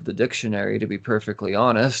knowledge of the dictionary, to be perfectly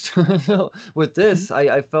honest. So with this,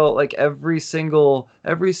 I felt like every single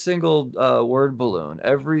word balloon,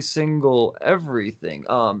 every single everything,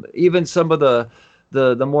 even some of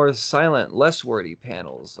the more silent, less wordy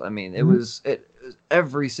panels. I mean,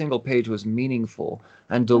 every single page was meaningful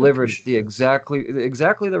and delivered exactly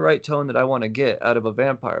the right tone that I want to get out of a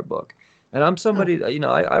vampire book. And I'm somebody,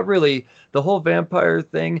 I really, the whole vampire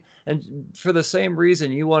thing, and for the same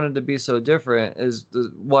reason you wanted to be so different is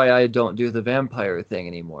why I don't do the vampire thing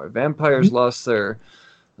anymore. Vampires lost their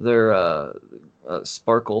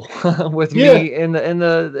sparkle with me in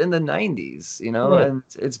the 90s, right. And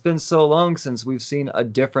it's been so long since we've seen a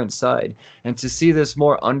different side, and to see this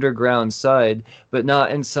more underground side, but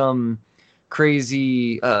not in some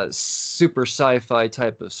crazy super sci-fi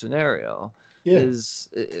type of scenario.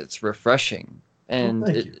 It's refreshing, and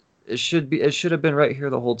it should have been right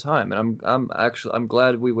here the whole time. And I'm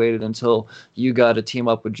glad we waited until you got to team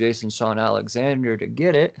up with Jason Shawn Alexander to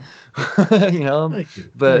get it. Thank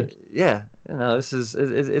you. But yeah, this is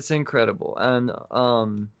it's incredible, and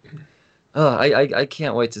I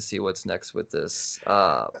can't wait to see what's next with this.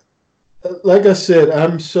 Like I said,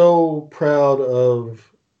 I'm so proud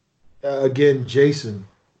of again Jason.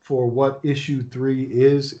 For what issue 3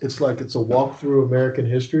 is. It's like it's a walk through American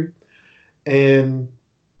history. And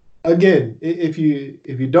again, if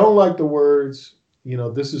you don't like the words,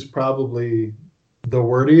 this is probably the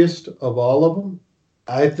wordiest of all of them.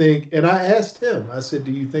 I think, and I asked him, I said,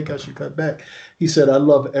 do you think I should cut back? He said, I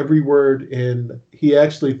love every word. And he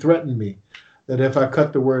actually threatened me that if I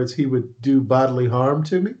cut the words, he would do bodily harm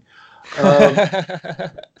to me.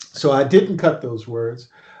 So I didn't cut those words.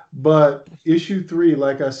 But issue 3,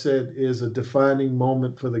 like I said, is a defining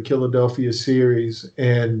moment for the Philadelphia series,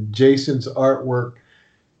 and Jason's artwork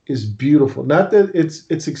is beautiful. Not that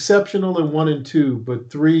it's exceptional in 1 and 2, but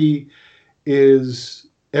 3 is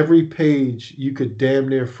every page you could damn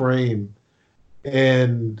near frame.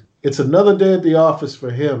 And it's another day at the office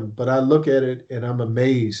for him, but I look at it and I'm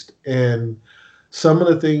amazed. And some of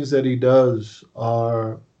the things that he does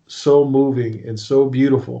are so moving and so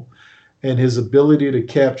beautiful. and his ability to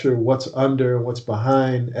capture what's under and what's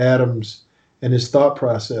behind Adams and his thought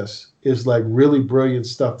process is like really brilliant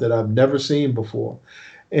stuff that I've never seen before.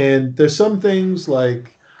 And there's some things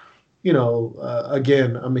like,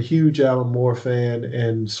 again, I'm a huge Alan Moore fan,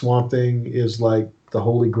 and Swamp Thing is like the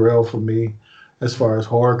holy grail for me as far as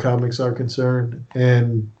horror comics are concerned.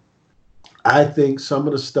 And I think some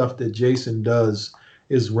of the stuff that Jason does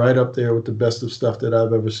is right up there with the best of stuff that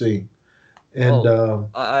I've ever seen. And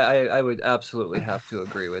I would absolutely have to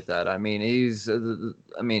agree with that. I mean,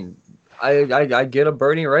 I get a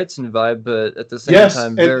Bernie Wrightson vibe, but at the same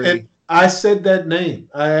time, and I said that name.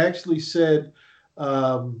 I actually said,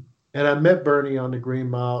 and I met Bernie on the Green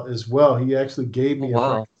Mile as well. He actually gave me a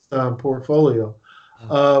Frankenstein portfolio.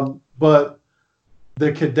 But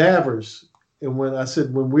the cadavers, and when I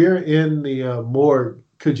said, when we're in the morgue,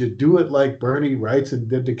 could you do it like Bernie Wrightson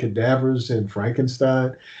did the cadavers in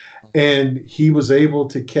Frankenstein? And he was able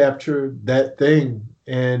to capture that thing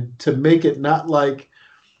and to make it not like,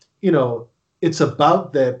 it's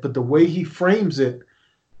about that, but the way he frames it,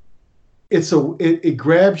 it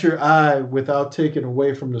grabs your eye without taking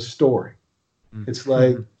away from the story. It's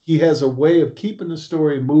like he has a way of keeping the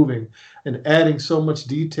story moving and adding so much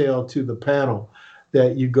detail to the panel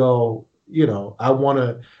that you go,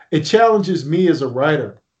 it challenges me as a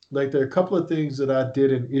writer. Like, there are a couple of things that I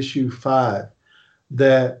did in issue 5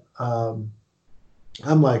 that I'm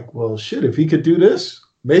like, well, shit, if he could do this,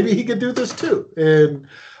 maybe he could do this too. And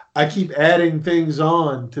I keep adding things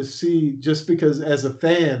on to see, just because as a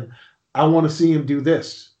fan, I want to see him do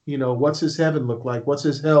this. What's his heaven look like? What's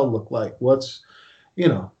his hell look like? What's,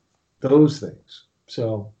 those things.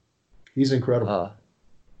 So he's incredible.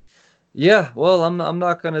 Yeah, well, I'm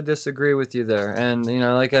not going to disagree with you there. And,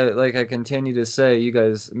 like I continue to say, you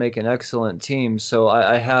guys make an excellent team. So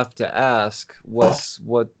I have to ask, what's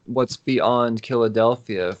beyond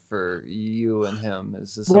Philadelphia for you and him?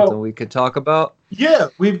 Is this something we could talk about? Yeah,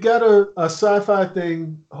 we've got a sci-fi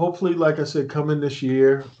thing, hopefully, like I said, coming this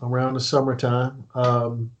year around the summertime.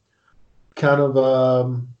 How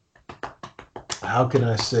can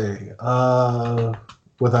I say,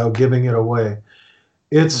 without giving it away?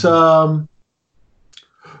 It's if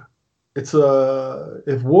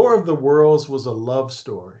War of the Worlds was a love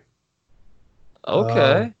story.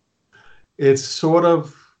 Okay. It's sort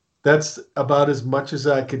of, that's about as much as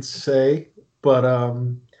I could say, but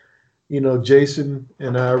Jason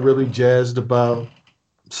and I are really jazzed about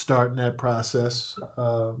starting that process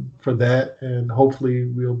for that, and hopefully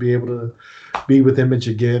we'll be able to be with Image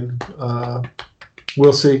again.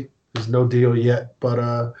 We'll see. There's no deal yet,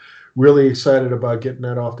 but really excited about getting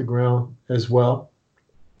that off the ground as well.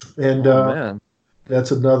 And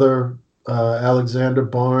that's another Alexander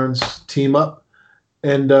Barnes team up.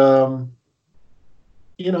 And, and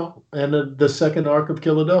the second arc of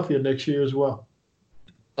Philadelphia next year as well.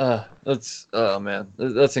 That's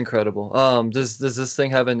incredible. Does this thing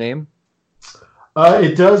have a name?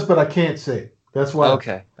 It does, but I can't say it. That's why.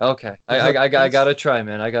 Okay. I gotta try,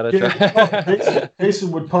 man. I gotta try. Jason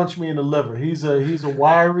would punch me in the liver. He's a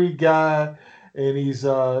wiry guy, and he's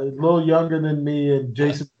a little younger than me. And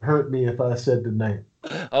Jason hurt me if I said the name.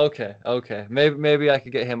 Okay. Maybe I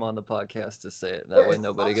could get him on the podcast to say it. That way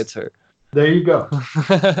nobody gets hurt. There you go.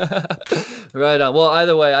 Right on. Well,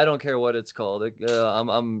 either way, I don't care what it's called. I'm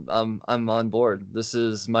on board. This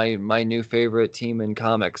is my new favorite team in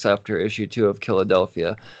comics after issue 2 of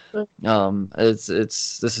Philadelphia. This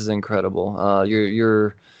is incredible.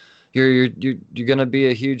 You're gonna be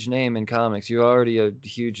a huge name in comics. You're already a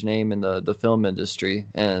huge name in the film industry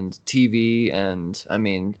and TV, and I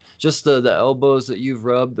mean, just the elbows that you've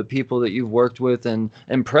rubbed, the people that you've worked with and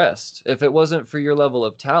impressed. If it wasn't for your level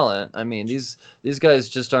of talent, I mean, these guys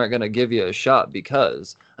just aren't gonna give you a shot,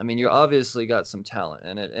 because I mean, you obviously got some talent,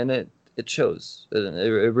 and it shows.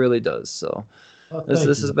 It really does. So this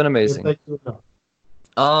has been amazing. Thank you.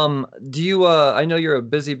 Do you, I know you're a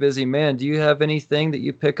busy man. Do you have anything that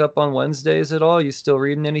you pick up on Wednesdays at all? You still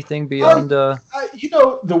reading anything beyond, the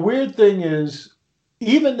weird thing is,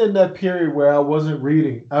 even in that period where I wasn't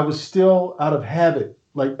reading, I was still out of habit,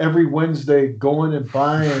 like every Wednesday going and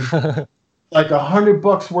buying like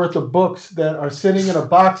 $100 worth of books that are sitting in a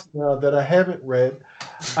box now that I haven't read.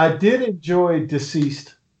 I did enjoy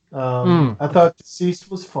Deceased. I thought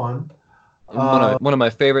Deceased was fun. One of my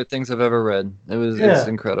favorite things I've ever read. It's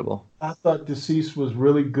incredible. I thought Deceased was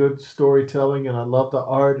really good storytelling, and I love the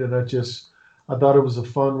art, and I thought it was a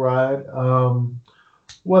fun ride.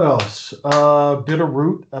 What else? Bitter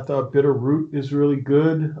Root. I thought Bitter Root is really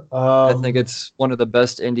good. I think it's one of the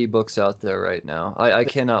best indie books out there right now. I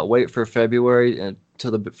cannot wait for February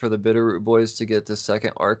for the Bitterroot Boys to get the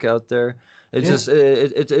second arc out there. It Yeah. just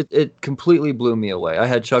it completely blew me away. I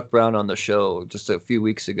had Chuck Brown on the show just a few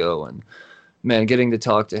weeks ago, and man, getting to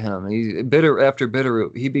talk to him, after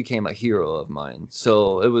Bitterroot, he became a hero of mine.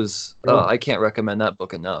 So it was I can't recommend that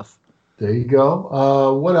book enough. There you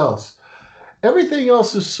go. What else? Everything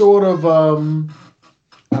else is sort of.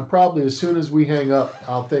 I probably, as soon as we hang up,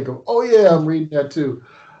 I'll think of, oh yeah, I'm reading that too.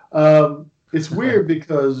 It's weird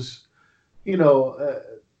because,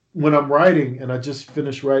 when I'm writing, and I just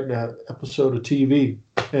finished writing an episode of TV,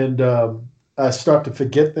 and I start to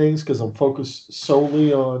forget things because I'm focused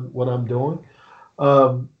solely on what I'm doing.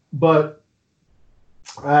 But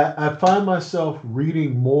I find myself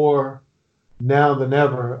reading more now than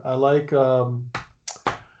ever. I like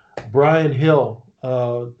Brian Hill,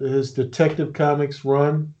 his Detective Comics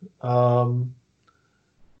run.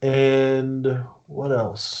 And what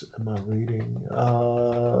else am I reading?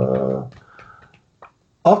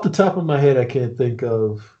 Off the top of my head, I can't think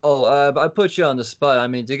of. Oh, I put you on the spot. I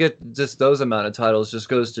mean, to get just those amount of titles just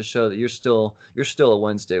goes to show that you're still a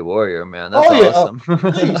Wednesday warrior, man. That's awesome.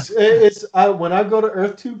 Please, when I go to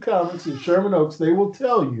Earth 2 Comics in Sherman Oaks, they will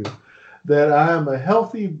tell you that I am a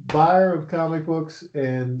healthy buyer of comic books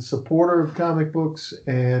and supporter of comic books,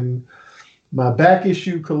 and my back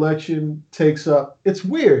issue collection takes up. It's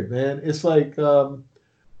weird, man. It's like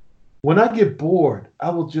when I get bored,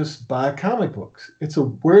 I will just buy comic books. It's the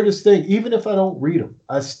weirdest thing. Even if I don't read them,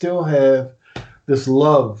 I still have this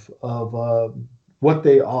love of what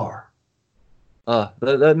they are.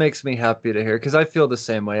 That makes me happy to hear, because I feel the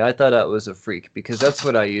same way. I thought I was a freak because that's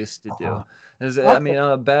what I used to do. I mean,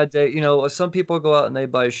 on a bad day, some people go out and they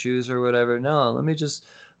buy shoes or whatever. No, let me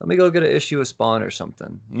go get an issue of Spawn or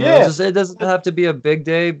something. It doesn't have to be a big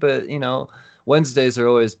day, but Wednesdays are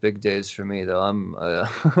always big days for me, though.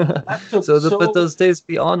 But those days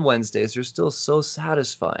beyond Wednesdays are still so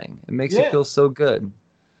satisfying. It makes you feel so good.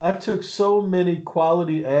 I took so many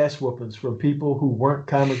quality ass whoopings from people who weren't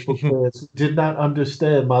comic book fans, who did not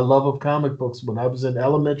understand my love of comic books when I was in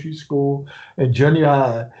elementary school and junior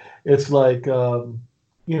high. It's like, and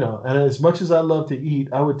as much as I love to eat,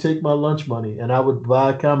 I would take my lunch money and I would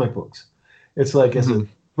buy comic books. It's like as a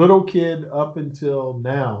little kid up until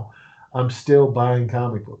now, I'm still buying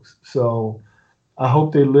comic books. So I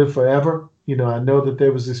hope they live forever. I know that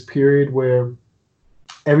there was this period where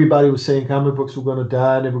everybody was saying comic books were going to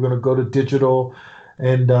die and they were going to go to digital.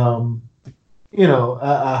 And,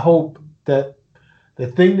 I hope that the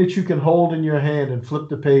thing that you can hold in your hand and flip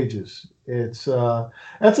the pages, that's a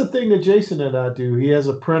thing that Jason and I do. He has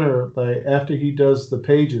a printer. Like after he does the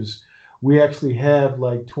pages, we actually have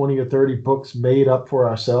like 20 or 30 books made up for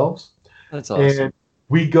ourselves. That's awesome. And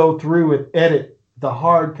we go through and edit the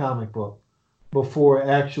hard comic book before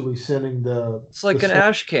actually sending the... It's like an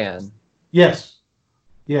ash can. Yes.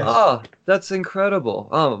 Yes. Oh, that's incredible.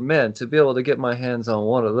 Oh, man, to be able to get my hands on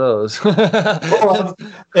one of those.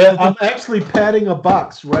 I'm actually patting a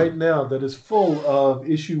box right now that is full of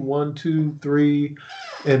issue 1, 2, 3,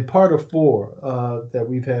 and part of 4 that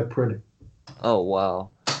we've had printed. Oh, wow.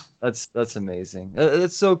 That's amazing.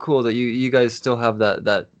 It's so cool that you guys still have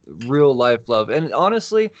that real life love. And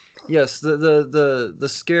honestly, yes, the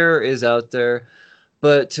scare is out there,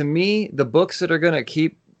 but to me, the books that are going to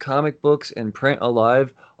keep comic books in print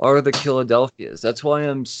alive are the Philadelphias. That's why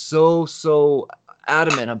I'm so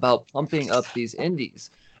adamant about pumping up these indies.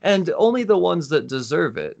 And only the ones that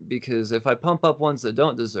deserve it, because if I pump up ones that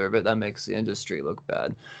don't deserve it, that makes the industry look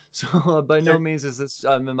bad. So by no means is this,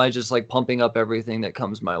 am I just like pumping up everything that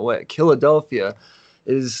comes my way. Philadelphia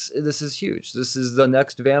this is huge. This is the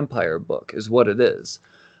next vampire book is what it is.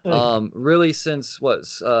 Really since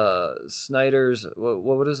Snyder's,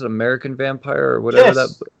 what is it, American Vampire or whatever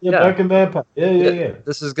American Vampire. Yeah.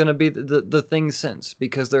 This is going to be the thing since,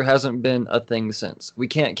 because there hasn't been a thing since. We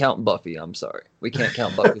can't count Buffy. I'm sorry. We can't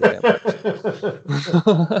count Buffy the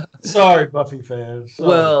Vampire. Sorry, Buffy fans. Sorry.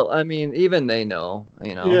 Well, I mean, even they know,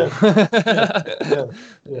 Yeah.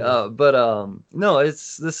 But no,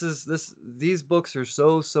 these books are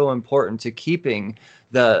so important to keeping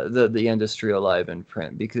the industry alive in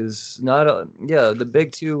print, because the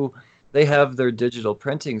big two, they have their digital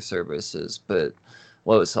printing services, but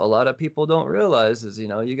what a lot of people don't realize is,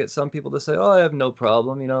 you get some people to say, oh, I have no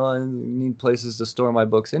problem, I need places to store my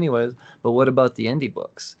books anyways, but what about the indie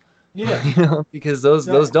books? Yeah. Because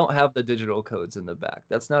those don't have the digital codes in the back.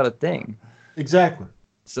 That's not a thing. Exactly.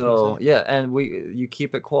 So yeah, and you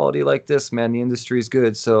keep it quality like this, man, the industry's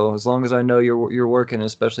good. So as long as I know you're working,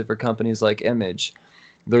 especially for companies like Image,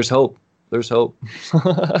 there's hope.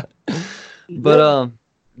 But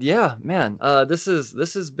yeah, man, this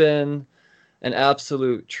has been an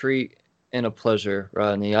absolute treat and a pleasure,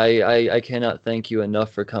 Rodney. I cannot thank you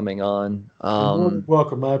enough for coming on. You're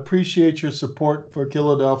welcome. I appreciate your support for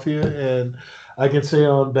Philadelphia, and I can say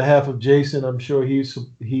on behalf of Jason, I'm sure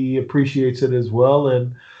he appreciates it as well.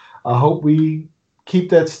 And I hope we keep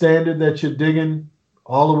that standard that you're digging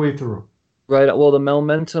all the way through. Right. Well, the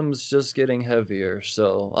momentum's just getting heavier,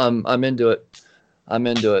 so I'm into it. I'm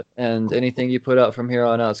into it, and anything you put out from here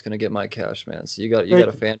on out is going to get my cash, man. So you got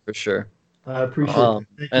a fan for sure. I appreciate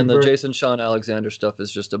it. And the Jason Sean Alexander stuff is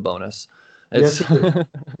just a bonus. Yes, it is.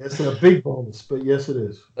 It's a big bonus, but yes, it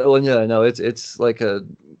is. Well, yeah, no, it's like a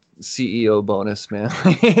CEO bonus, man.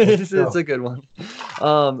 it's a good one.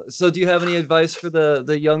 So do you have any advice for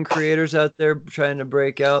the young creators out there trying to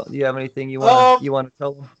break out? Do you have anything you want to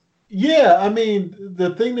tell them? Yeah, I mean,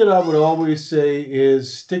 the thing that I would always say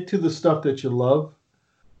is stick to the stuff that you love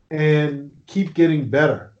and keep getting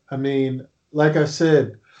better. I mean, like I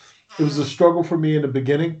said, it was a struggle for me in the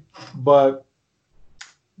beginning, but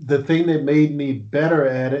the thing that made me better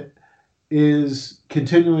at it is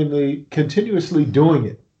continuously doing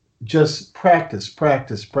it. Just practice.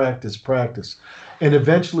 And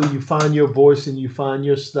eventually you find your voice and you find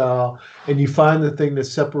your style and you find the thing that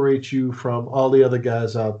separates you from all the other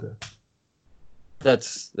guys out there.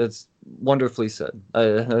 That's wonderfully said.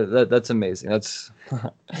 That's amazing.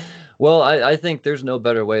 Well, I think there's no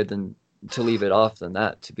better way than to leave it off than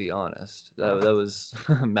that, to be honest. That was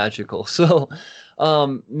magical. So,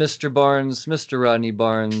 Mr. Barnes, Mr. Rodney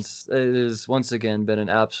Barnes, it has once again been an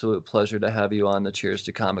absolute pleasure to have you on the Cheers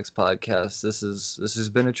to Comics podcast. This has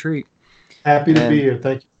been a treat. Happy to be here.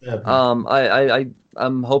 Thank you for having me.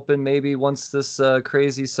 I'm hoping maybe once this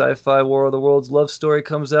crazy sci-fi War of the Worlds love story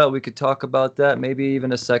comes out, we could talk about that. Maybe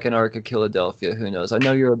even a second arc of Philadelphia. Who knows? I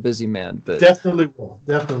know you're a busy man, but definitely will.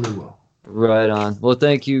 Right on. Well,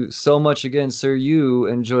 thank you so much again, sir. You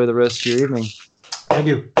enjoy the rest of your evening. Thank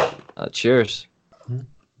you. Cheers.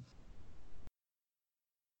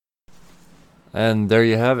 And there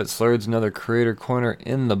you have it, Slurds. Another Creator Corner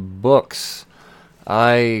in the books.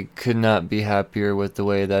 I could not be happier with the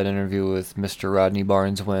way that interview with Mr. Rodney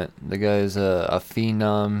Barnes went. The guy's a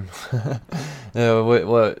phenom.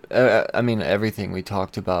 I mean, everything we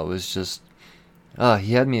talked about was just...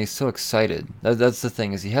 he had me so excited. That's the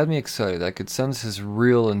thing, is he had me excited. I could sense his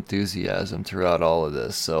real enthusiasm throughout all of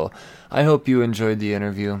this. So I hope you enjoyed the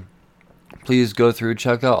interview. Please go through,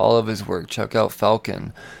 check out all of his work. Check out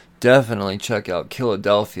Falcon. Definitely check out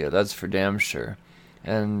Philadelphia. That's for damn sure.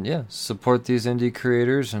 And yeah, support these indie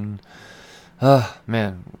creators, and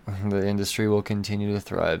man, the industry will continue to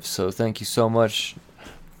thrive. So thank you so much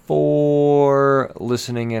for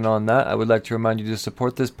listening in on that. I would like to remind you to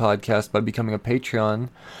support this podcast by becoming a Patreon.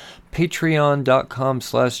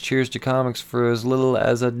 Patreon.com/Cheers to Comics. For as little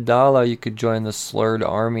as $1, you could join the Slurred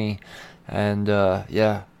Army, and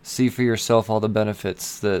see for yourself all the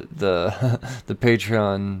benefits that the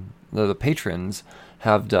Patreon, the patrons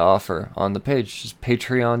have to offer on the page. Just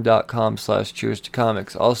patreon.com/Cheers to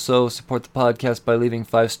Comics. Also, support the podcast by leaving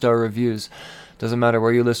 5-star reviews. Doesn't matter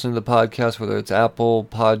where you listen to the podcast, whether it's Apple,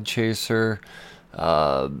 Podchaser,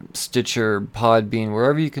 Stitcher, Podbean,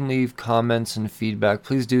 wherever you can leave comments and feedback,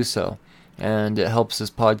 please do so. And it helps this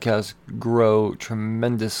podcast grow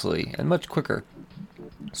tremendously and much quicker.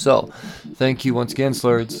 So, thank you once again,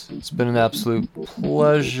 Slurds. It's been an absolute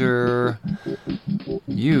pleasure.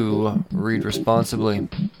 You read responsibly.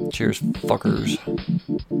 Cheers, fuckers.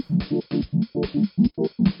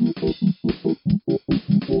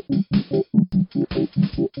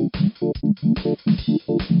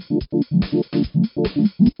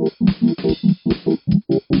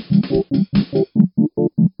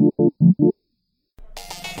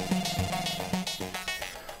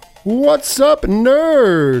 What's up,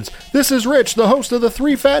 nerds? This is Rich, the host of the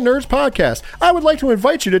Three Fat Nerds podcast. I would like to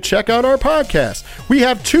invite you to check out our podcast. We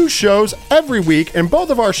have 2 shows every week, and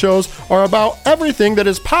both of our shows are about everything that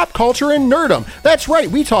is pop culture and nerdom. That's right,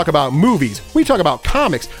 we talk about movies, we talk about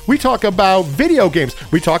comics, we talk about video games,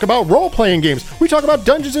 we talk about role-playing games, we talk about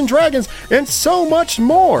Dungeons & Dragons, and so much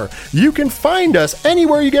more. You can find us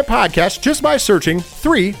anywhere you get podcasts just by searching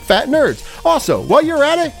 3 Fat Nerds. Also, while you're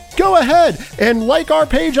at it, go ahead and like our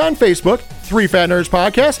page on Facebook, 3 Fat Nerds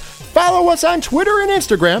Podcast. Follow us on Twitter and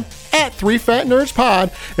Instagram at 3 Fat Nerds Pod.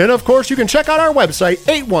 And of course, you can check out our website,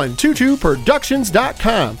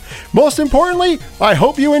 8122productions.com. Most importantly, I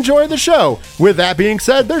hope you enjoy the show. With that being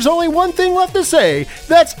said, there's only one thing left to say.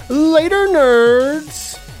 That's later,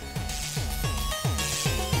 nerds.